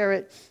tried to share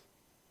it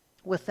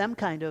with them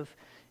kind of.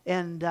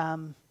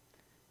 And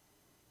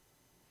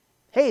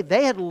hey,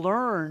 they had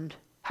learned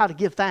how to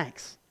give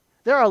thanks.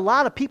 There are a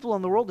lot of people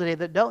in the world today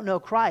that don't know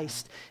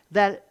Christ,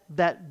 that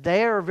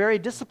they are very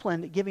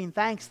disciplined at giving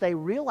thanks. They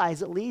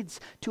realize it leads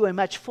to a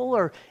much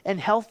fuller and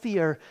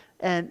healthier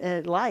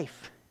and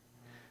life.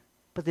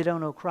 But they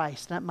don't know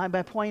Christ.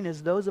 My point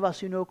is, those of us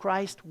who know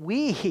Christ,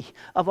 we,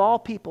 of all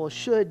people,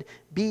 should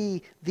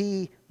be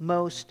the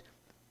most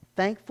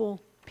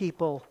thankful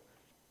people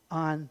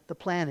on the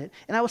planet.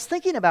 And I was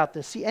thinking about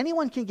this. See,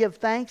 anyone can give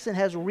thanks and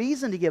has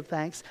reason to give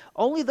thanks.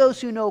 Only those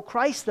who know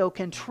Christ, though,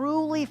 can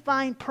truly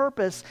find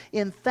purpose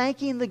in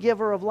thanking the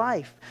giver of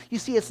life. You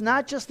see, it's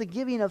not just the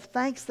giving of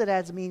thanks that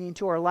adds meaning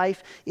to our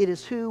life. It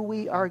is who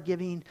we are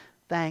giving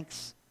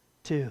thanks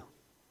to.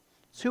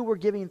 It's who we're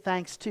giving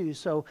thanks to.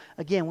 So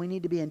again, we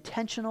need to be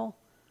intentional.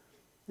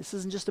 This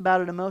isn't just about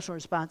an emotional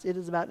response. It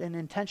is about an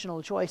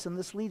intentional choice. And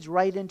this leads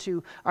right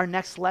into our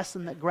next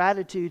lesson, that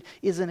gratitude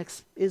is an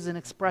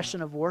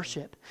expression of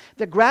worship.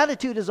 That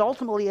gratitude is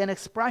ultimately an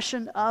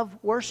expression of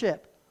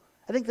worship.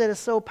 I think that is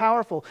so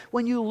powerful.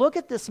 When you look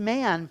at this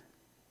man,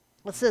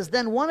 it says,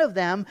 then one of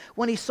them,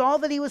 when he saw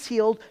that he was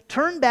healed,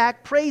 turned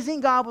back,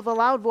 praising God with a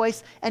loud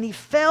voice, and he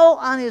fell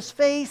on his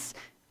face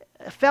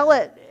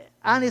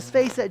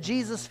at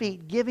Jesus'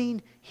 feet,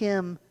 giving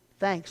him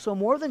thanks. So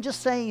more than just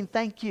saying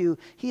thank you,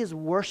 he is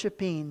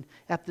worshiping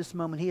at this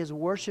moment. He is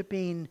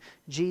worshiping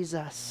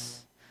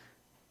Jesus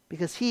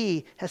because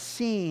he has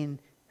seen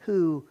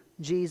who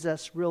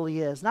Jesus really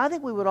is. Now I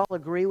think we would all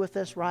agree with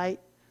this, right?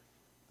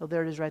 Oh,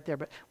 there it is right there.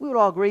 But we would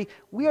all agree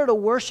we are to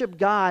worship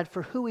God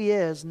for who he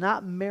is,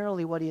 not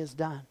merely what he has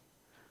done.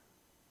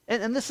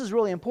 And this is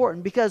really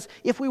important because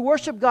if we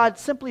worship God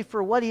simply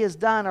for what he has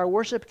done, our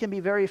worship can be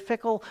very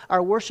fickle.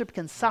 Our worship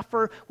can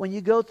suffer. When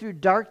you go through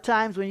dark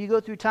times, when you go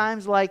through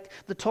times like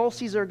the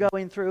Tulsis are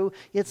going through,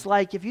 it's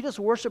like if you just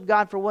worship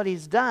God for what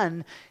he's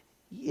done,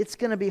 it's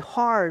going to be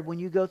hard when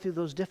you go through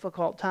those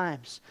difficult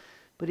times.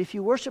 But if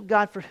you worship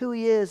God for who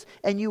he is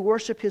and you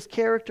worship his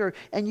character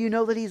and you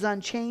know that he's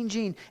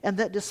unchanging and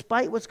that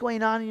despite what's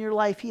going on in your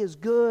life, he is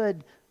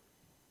good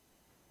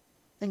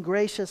and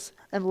gracious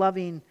and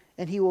loving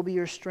and he will be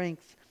your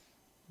strength,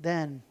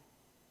 then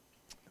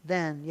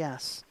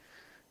yes,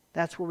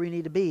 that's where we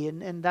need to be.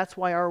 And that's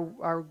why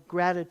our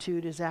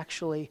gratitude is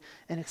actually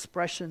an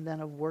expression then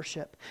of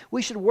worship.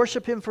 We should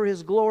worship him for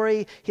his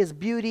glory, his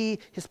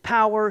beauty, his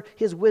power,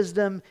 his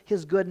wisdom,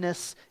 his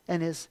goodness,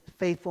 and his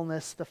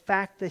faithfulness, the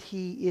fact that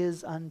he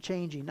is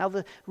unchanging. Now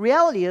the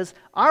reality is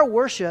our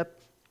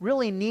worship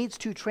really needs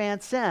to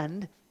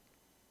transcend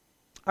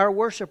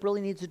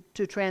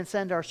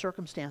our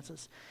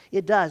circumstances.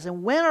 It does.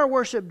 And when our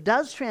worship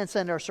does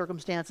transcend our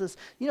circumstances,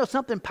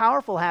 something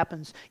powerful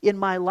happens in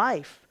my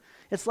life.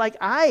 It's like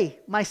I,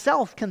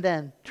 myself, can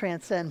then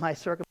transcend my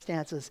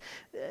circumstances.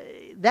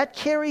 That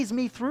carries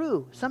me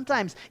through.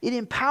 Sometimes it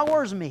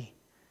empowers me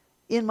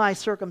in my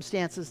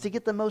circumstances to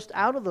get the most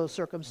out of those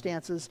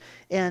circumstances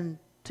and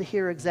to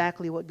hear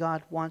exactly what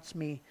God wants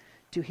me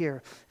to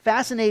hear.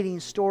 Fascinating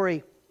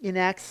story in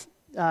Acts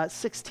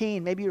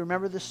 16. Maybe you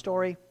remember this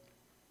story.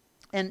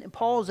 And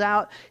Paul's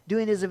out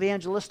doing his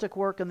evangelistic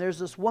work, and there's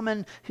this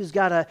woman who's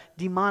got a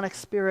demonic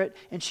spirit,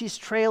 and she's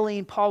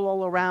trailing Paul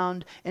all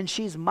around, and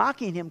she's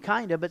mocking him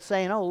kind of, but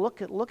saying, "Oh,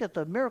 look at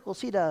the miracles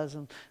he does,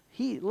 and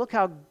look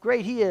how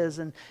great he is."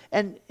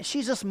 And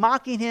she's just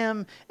mocking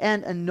him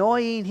and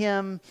annoying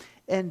him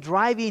and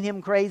driving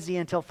him crazy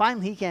until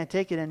finally he can't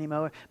take it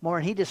anymore,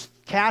 and he just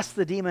casts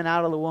the demon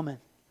out of the woman.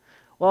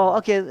 Well,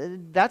 okay,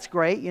 that's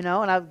great,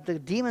 and the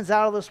demon's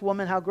out of this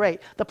woman, how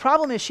great. The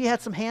problem is she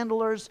had some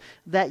handlers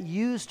that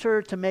used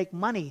her to make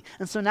money.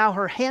 And so now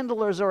her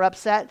handlers are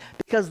upset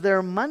because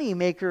their money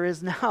maker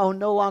is now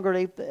no longer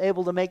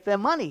able to make them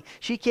money.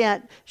 She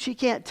can't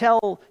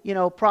tell,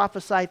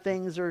 prophesy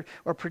things or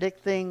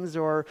predict things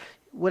or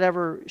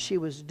whatever she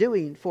was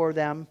doing for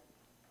them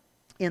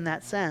in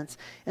that sense.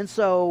 And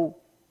so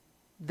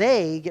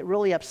they get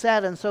really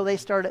upset, and so they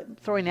start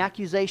throwing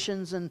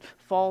accusations and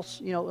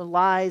false,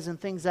 lies and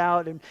things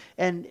out.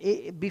 And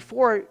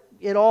before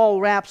it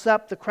all wraps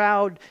up, the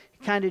crowd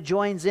kind of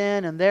joins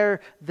in, and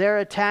they're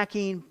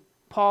attacking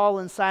Paul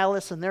and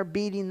Silas, and they're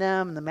beating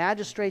them. And the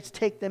magistrates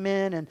take them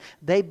in, and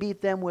they beat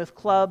them with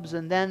clubs,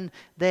 and then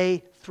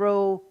they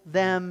throw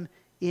them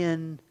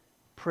in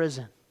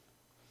prison.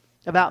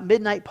 About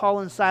midnight,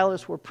 Paul and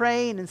Silas were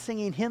praying and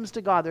singing hymns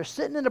to God. They're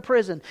sitting in a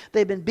prison.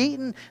 They've been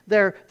beaten.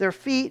 Their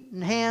feet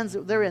and hands,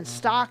 they're in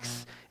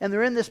stocks, and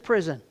they're in this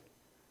prison.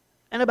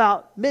 And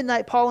about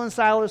midnight, Paul and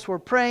Silas were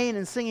praying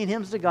and singing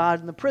hymns to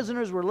God, and the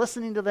prisoners were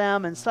listening to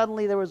them, and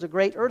suddenly there was a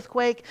great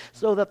earthquake,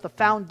 so that the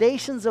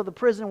foundations of the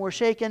prison were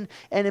shaken,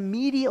 and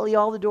immediately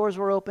all the doors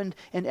were opened,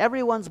 and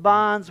everyone's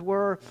bonds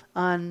were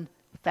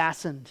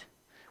unfastened.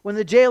 When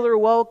the jailer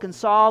woke and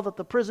saw that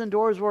the prison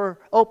doors were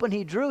open,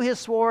 he drew his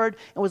sword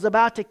and was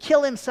about to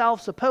kill himself,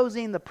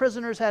 supposing the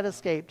prisoners had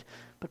escaped.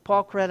 But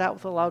Paul cried out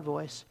with a loud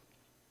voice,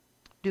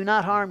 "Do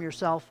not harm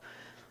yourself,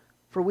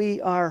 for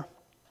we are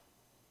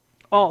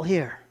all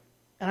here."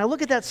 And I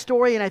look at that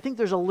story and I think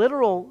there's a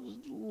literal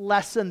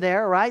lesson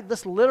there, right?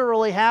 This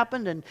literally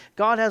happened, and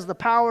God has the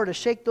power to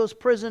shake those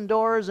prison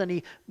doors, and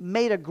he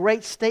made a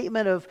great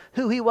statement of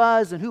who he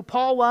was and who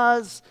Paul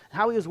was,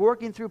 how he was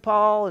working through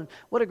Paul, and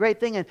what a great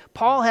thing. And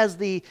Paul has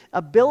the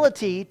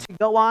ability to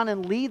go on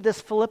and lead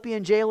this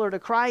Philippian jailer to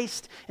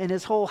Christ and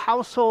his whole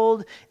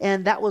household,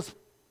 and that was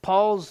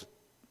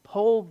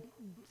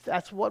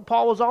that's what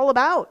Paul was all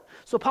about.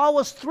 So Paul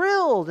was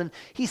thrilled, and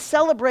he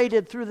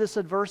celebrated through this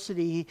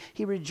adversity.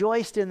 He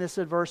rejoiced in this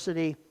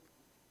adversity.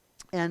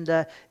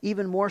 And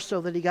even more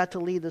so that he got to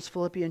lead this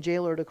Philippian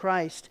jailer to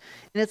Christ.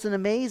 And it's an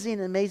amazing,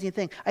 amazing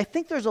thing. I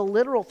think there's a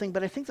literal thing,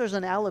 but I think there's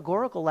an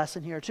allegorical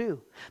lesson here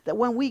too. That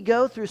when we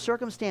go through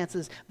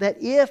circumstances, that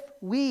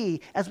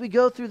as we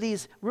go through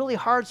these really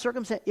hard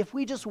circumstances, if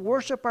we just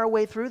worship our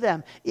way through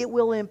them, it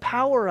will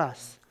empower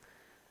us.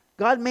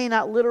 God may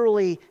not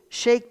literally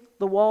shake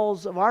the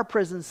walls of our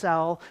prison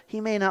cell.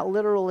 He may not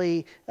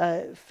literally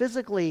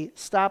physically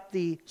stop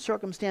the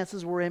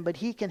circumstances we're in, but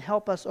he can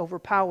help us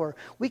overpower.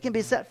 We can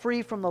be set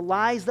free from the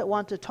lies that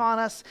want to taunt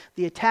us,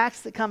 the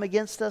attacks that come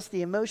against us,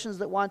 the emotions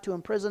that want to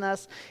imprison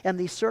us, and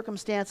the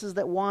circumstances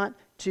that want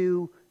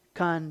to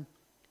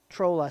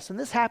control us. And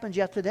this happens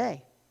yet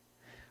today.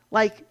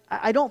 Like,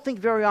 I don't think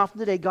very often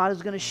today God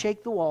is going to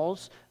shake the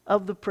walls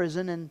of the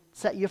prison and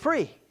set you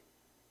free.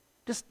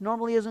 Just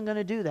normally isn't going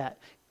to do that.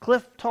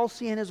 Cliff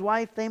Tulsi and his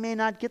wife, they may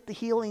not get the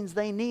healings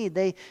they need.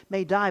 They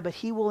may die, but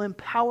he will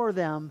empower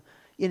them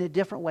in a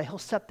different way. He'll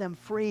set them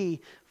free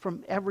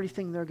from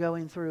everything they're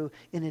going through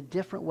in a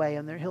different way,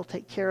 and he'll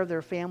take care of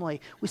their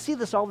family. We see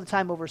this all the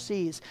time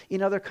overseas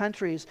in other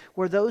countries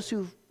where those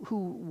who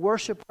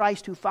worship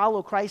Christ, who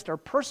follow Christ, are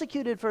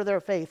persecuted for their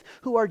faith,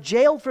 who are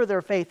jailed for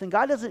their faith, and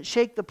God doesn't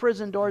shake the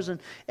prison doors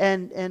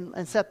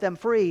and set them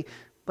free,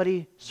 but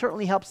he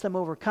certainly helps them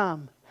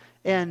overcome.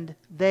 And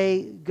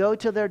they go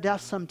to their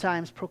death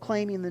sometimes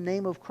proclaiming the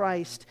name of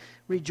Christ,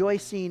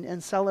 rejoicing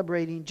and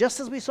celebrating, just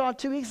as we saw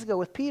 2 weeks ago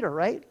with Peter,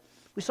 right?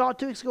 We saw it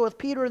 2 weeks ago with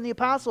Peter and the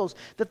apostles,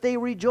 that they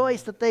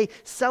rejoiced, that they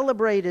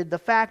celebrated the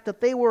fact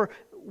that they were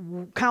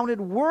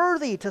counted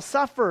worthy to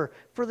suffer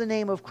for the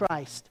name of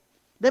Christ.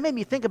 That made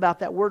me think about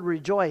that word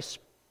rejoice.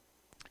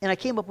 And I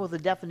came up with a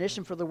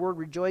definition for the word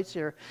rejoice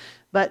here.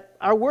 But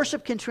our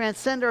worship can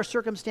transcend our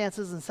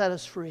circumstances and set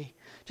us free.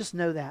 Just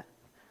know that.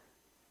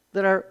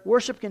 That our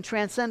worship can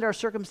transcend our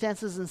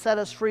circumstances and set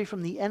us free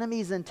from the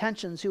enemy's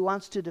intentions who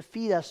wants to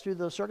defeat us through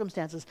those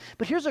circumstances.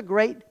 But here's a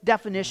great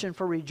definition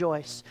for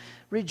rejoice.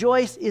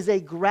 Rejoice is a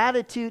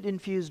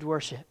gratitude-infused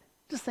worship.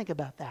 Just think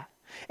about that.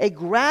 A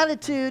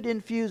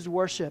gratitude-infused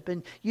worship.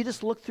 And you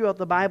just look throughout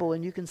the Bible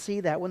and you can see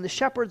that. When the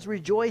shepherds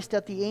rejoiced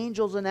at the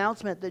angel's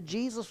announcement that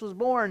Jesus was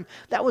born,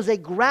 that was a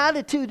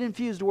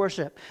gratitude-infused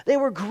worship. They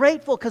were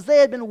grateful because they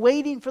had been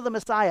waiting for the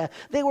Messiah.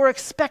 They were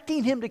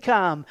expecting him to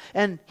come.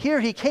 And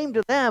here he came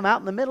to them out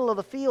in the middle of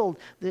the field.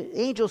 The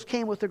angels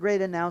came with a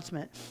great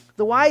announcement.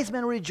 The wise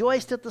men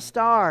rejoiced at the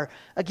star.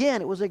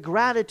 Again, it was a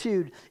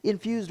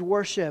gratitude-infused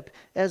worship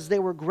as they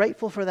were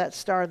grateful for that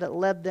star that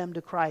led them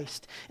to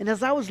Christ. And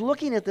as I was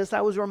looking at this,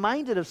 I was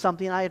reminded of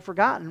something I had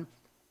forgotten.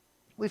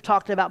 We've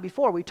talked about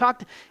before. We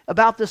talked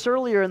about this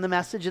earlier in the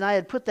message, and I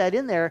had put that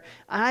in there.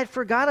 And I had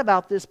forgot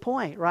about this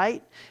point,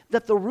 right?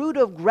 That the root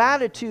of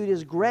gratitude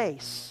is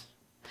grace.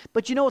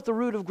 But you know what the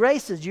root of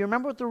grace is? Do you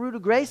remember what the root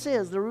of grace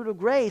is? The root of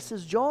grace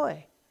is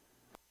joy.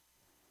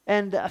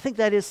 And I think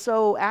that is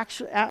so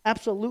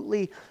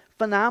absolutely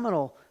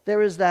phenomenal.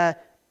 There is the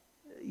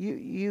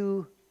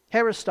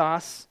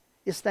Eucharistos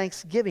is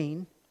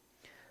thanksgiving,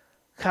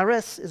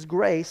 charis is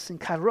grace,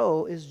 and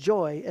charo is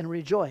joy and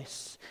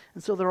rejoice.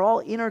 And so they're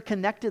all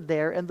interconnected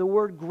there, and the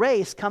word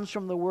grace comes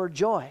from the word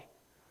joy.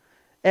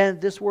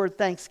 And this word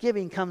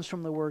thanksgiving comes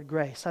from the word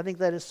grace. I think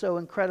that is so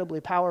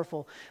incredibly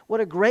powerful.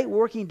 What a great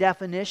working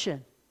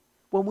definition.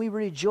 When we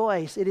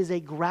rejoice, it is a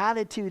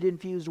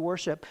gratitude-infused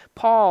worship.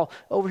 Paul,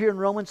 over here in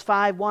Romans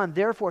 5:1,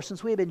 therefore,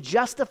 since we have been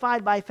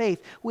justified by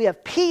faith, we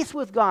have peace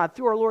with God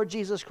through our Lord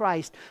Jesus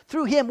Christ.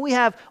 Through him, we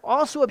have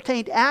also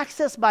obtained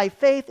access by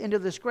faith into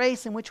this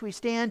grace in which we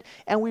stand,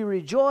 and we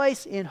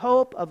rejoice in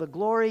hope of the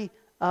glory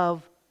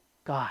of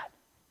God.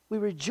 We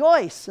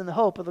rejoice in the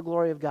hope of the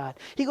glory of God.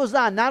 He goes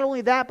on, not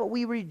only that, but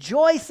we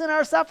rejoice in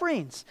our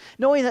sufferings,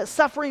 knowing that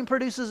suffering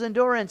produces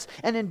endurance,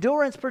 and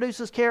endurance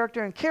produces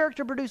character, and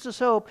character produces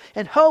hope,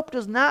 and hope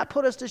does not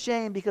put us to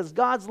shame because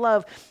God's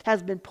love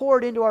has been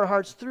poured into our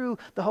hearts through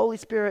the Holy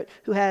Spirit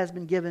who has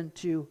been given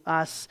to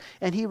us.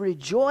 And he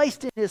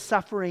rejoiced in his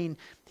suffering.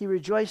 He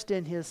rejoiced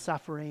in his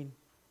suffering.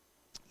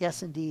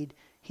 Yes, indeed,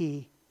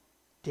 he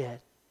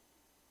did.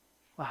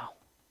 Wow.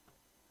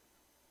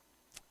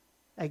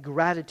 A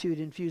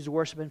gratitude-infused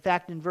worship. In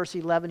fact, in verse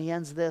 11, he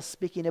ends this,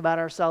 speaking about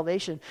our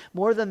salvation.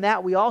 More than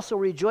that, we also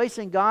rejoice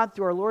in God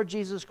through our Lord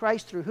Jesus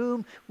Christ, through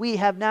whom we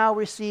have now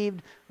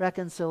received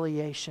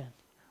reconciliation.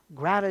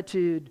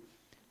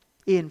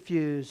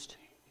 Gratitude-infused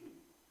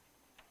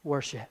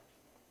worship.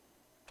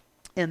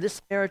 And this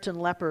Samaritan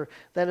leper,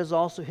 that is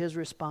also his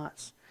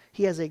response.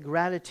 He has a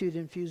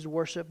gratitude-infused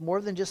worship.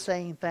 More than just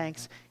saying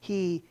thanks,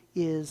 he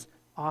is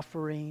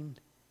offering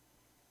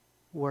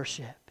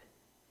worship.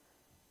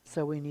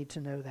 So we need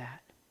to know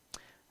that.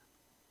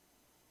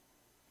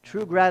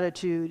 True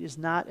gratitude is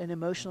not an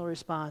emotional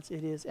response.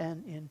 It is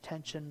an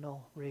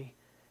intentional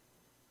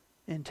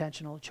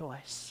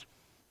choice.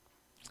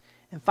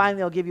 And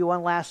finally, I'll give you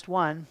one last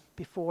one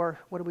before,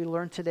 what do we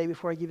learn today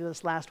before I give you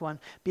this last one?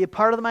 Be a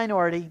part of the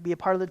minority, be a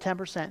part of the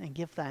 10%, and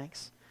give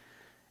thanks.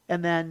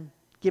 And then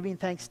giving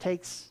thanks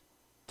takes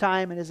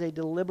time and is a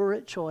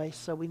deliberate choice,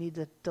 so we need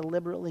to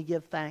deliberately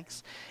give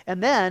thanks.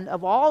 And then,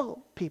 of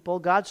all people,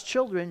 God's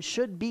children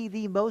should be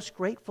the most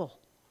grateful.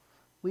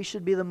 We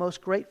should be the most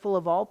grateful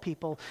of all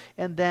people.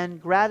 And then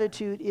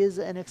gratitude is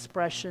an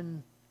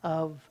expression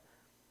of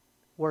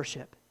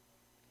worship.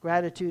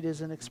 Gratitude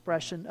is an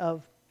expression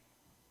of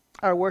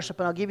our worship.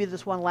 And I'll give you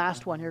this one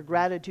last one here.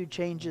 Gratitude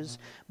changes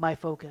my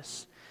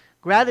focus.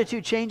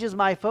 Gratitude changes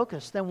my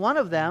focus. Then one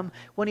of them,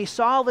 when he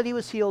saw that he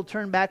was healed,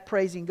 turned back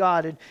praising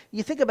God. And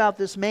you think about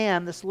this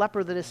man, this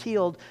leper that is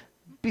healed,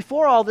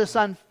 before all this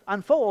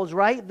unfolds,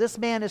 right? This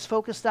man is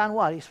focused on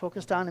what? He's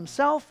focused on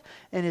himself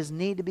and his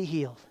need to be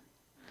healed.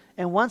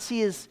 And once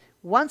he is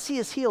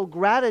healed,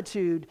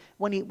 gratitude,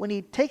 when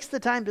he takes the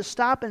time to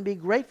stop and be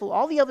grateful,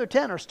 all the other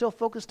 10 are still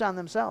focused on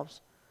themselves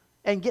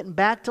and getting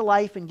back to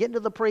life and getting to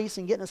the priest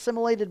and getting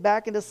assimilated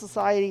back into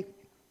society.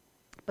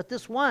 But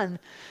this one,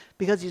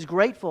 because he's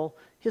grateful,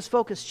 his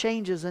focus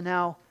changes, and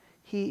now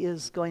he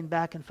is going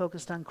back and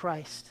focused on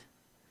Christ.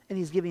 And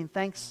he's giving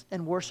thanks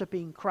and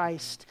worshiping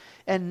Christ.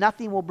 And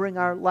nothing will bring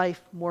our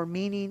life more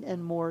meaning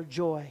and more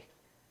joy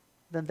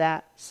than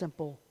that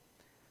simple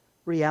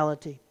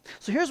reality.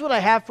 So here's what I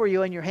have for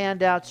you in your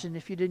handouts, and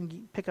if you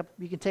didn't pick up,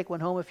 you can take one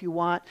home if you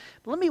want.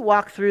 But let me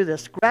walk through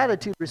this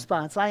gratitude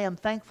response. I am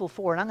thankful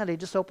for, and I'm going to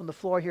just open the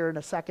floor here in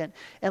a second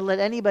and let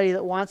anybody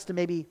that wants to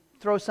maybe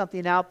throw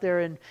something out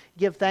there and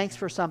give thanks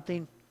for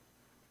something.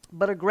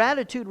 But a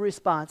gratitude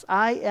response,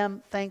 I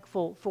am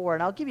thankful for.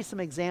 And I'll give you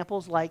some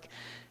examples, like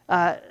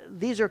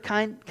these are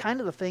kind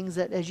of the things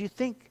that as you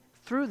think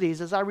through these,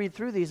 as I read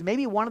through these,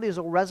 maybe one of these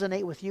will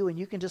resonate with you and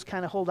you can just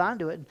kind of hold on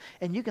to it.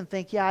 And you can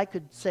think, yeah, I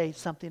could say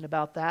something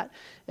about that.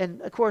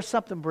 And of course,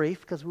 something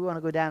brief, because we want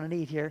to go down and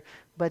eat here.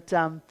 But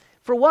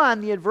for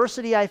one, the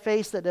adversity I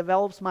face that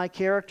develops my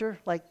character,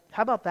 like,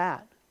 how about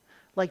that?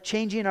 Like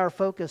changing our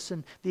focus,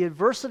 and the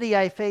adversity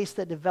I face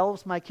that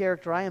develops my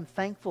character, I am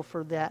thankful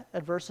for that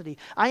adversity.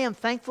 I am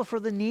thankful for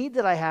the need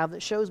that I have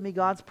that shows me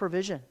God's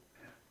provision.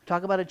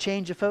 Talk about a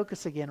change of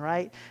focus again,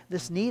 right?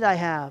 This need I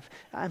have,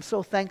 I'm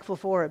so thankful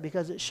for it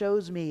because it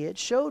showed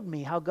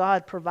me how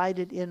God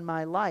provided in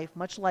my life,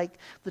 much like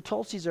the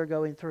Tulsis are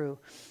going through.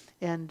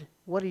 And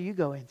what are you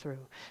going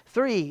through?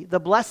 3, the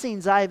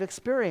blessings I've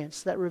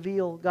experienced that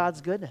reveal God's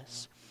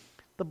goodness.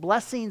 The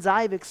blessings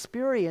I've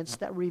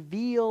experienced that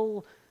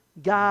reveal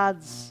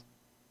God's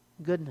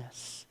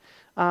goodness.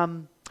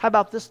 How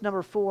about this,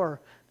 number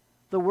 4?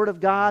 The Word of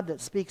God that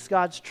speaks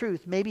God's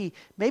truth. Maybe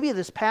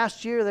this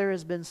past year there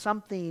has been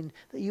something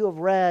that you have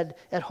read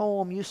at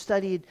home, you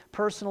studied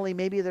personally.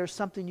 Maybe there's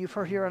something you've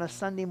heard here on a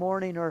Sunday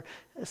morning or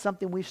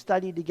something we've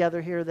studied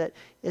together here that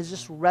has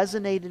just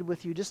resonated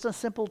with you. Just a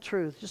simple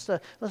truth, just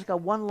like a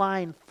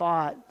one-line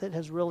thought that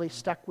has really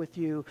stuck with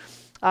you.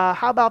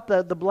 How about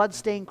the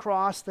blood-stained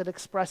cross that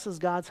expresses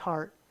God's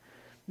heart?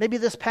 Maybe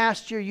this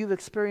past year you've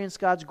experienced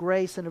God's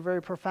grace in a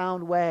very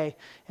profound way,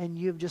 and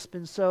you've just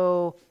been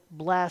so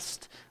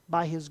blessed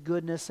by His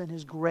goodness and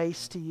His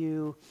grace to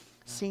you,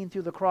 seen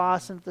through the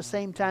cross, and at the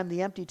same time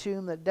the empty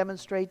tomb that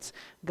demonstrates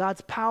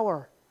God's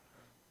power.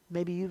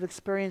 Maybe you've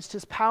experienced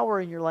His power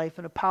in your life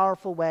in a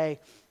powerful way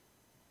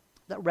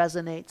that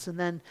resonates. And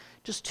then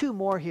just 2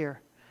 more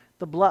here.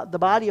 The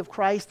body of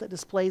Christ that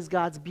displays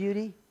God's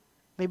beauty.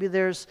 Maybe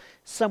there's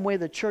some way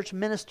the church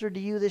ministered to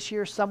you this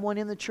year. Someone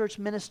in the church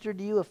ministered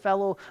to you. A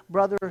fellow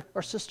brother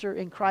or sister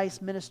in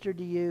Christ ministered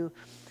to you.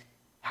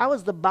 How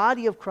has the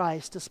body of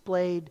Christ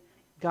displayed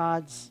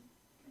God's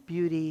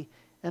beauty?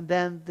 And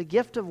then the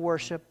gift of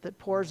worship that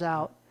pours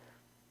out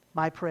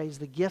my praise.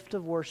 The gift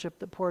of worship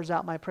that pours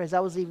out my praise. I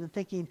was even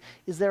thinking,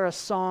 is there a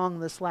song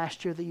this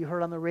last year that you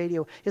heard on the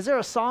radio? Is there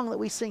a song that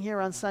we sing here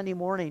on Sunday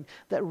morning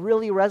that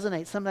really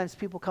resonates? Sometimes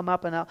people come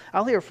up and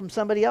I'll hear from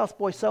somebody else,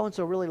 boy,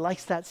 so-and-so really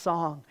likes that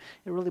song.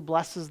 It really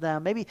blesses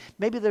them. Maybe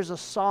there's a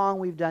song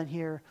we've done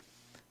here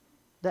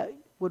that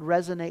would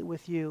resonate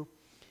with you.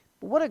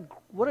 But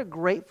what a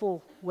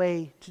grateful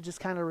way to just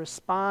kind of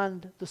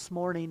respond this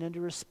morning, and to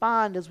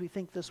respond as we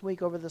think this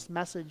week over this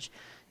message.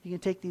 You can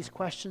take these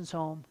questions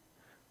home.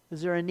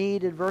 Is there a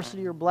need,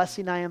 adversity, or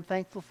blessing I am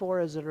thankful for?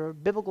 Is there a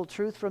biblical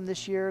truth from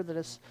this year that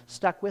has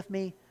stuck with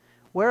me?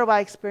 Where have I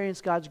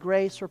experienced God's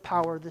grace or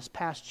power this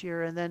past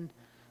year? And then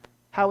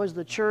how has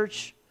the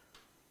church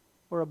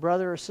or a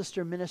brother or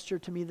sister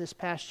ministered to me this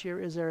past year?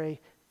 Is there a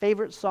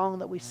favorite song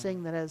that we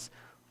sing that has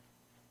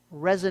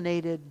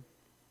resonated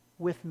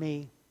with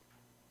me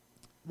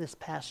this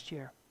past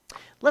year?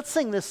 Let's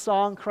sing this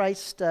song,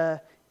 Christ,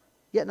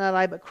 yet not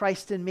I, but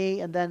Christ in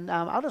me. And then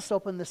I'll just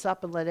open this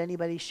up and let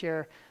anybody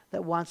share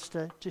that wants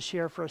to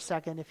share for a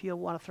second. If you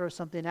want to throw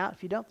something out,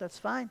 if you don't, that's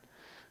fine.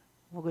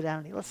 We'll go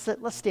down and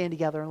let's stand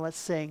together and let's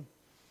sing.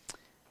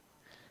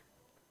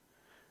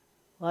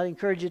 Well, I'd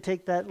encourage you to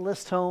take that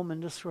list home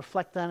and just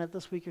reflect on it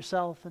this week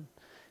yourself and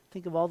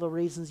think of all the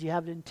reasons you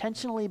have to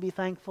intentionally be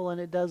thankful, and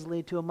it does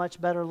lead to a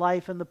much better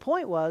life. And the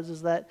point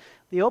is that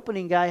the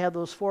opening guy had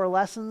those 4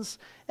 lessons,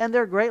 and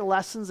they're great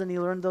lessons, and he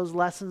learned those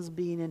lessons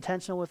being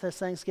intentional with his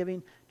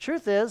Thanksgiving.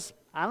 Truth is,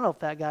 I don't know if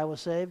that guy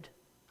was saved.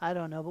 I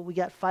don't know, but we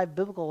got 5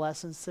 biblical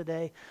lessons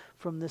today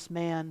from this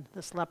man,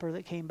 this leper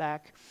that came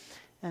back.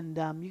 And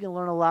you can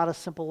learn a lot of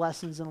simple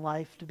lessons in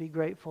life to be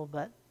grateful,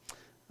 but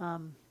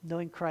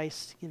knowing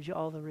Christ gives you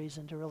all the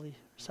reason to really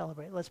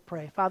celebrate. Let's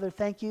pray. Father,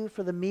 thank you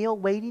for the meal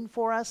waiting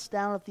for us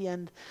down at the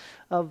end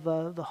of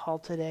the hall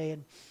today.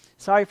 And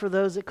sorry for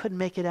those that couldn't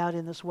make it out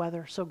in this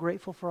weather. So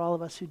grateful for all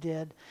of us who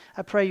did.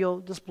 I pray you'll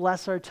just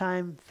bless our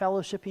time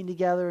fellowshipping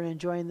together and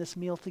enjoying this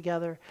meal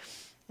together.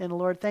 And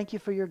Lord, thank you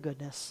for your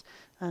goodness.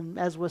 And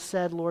as was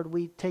said, Lord,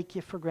 we take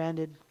you for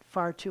granted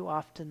far too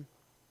often.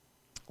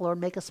 Lord,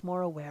 make us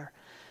more aware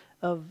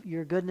of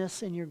your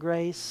goodness and your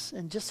grace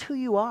and just who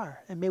you are.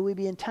 And may we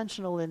be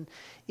intentional in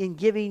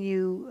giving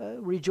you,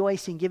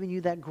 rejoicing, giving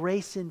you that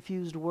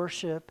grace-infused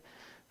worship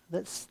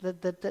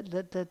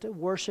that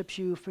worships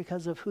you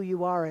because of who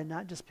you are and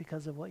not just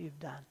because of what you've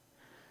done.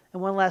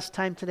 And one last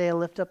time today, I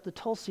lift up the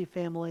Tulsi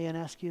family and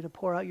ask you to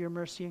pour out your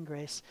mercy and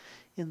grace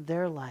in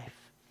their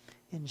life.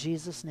 In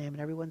Jesus' name.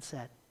 And everyone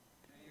said,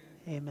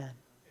 Amen.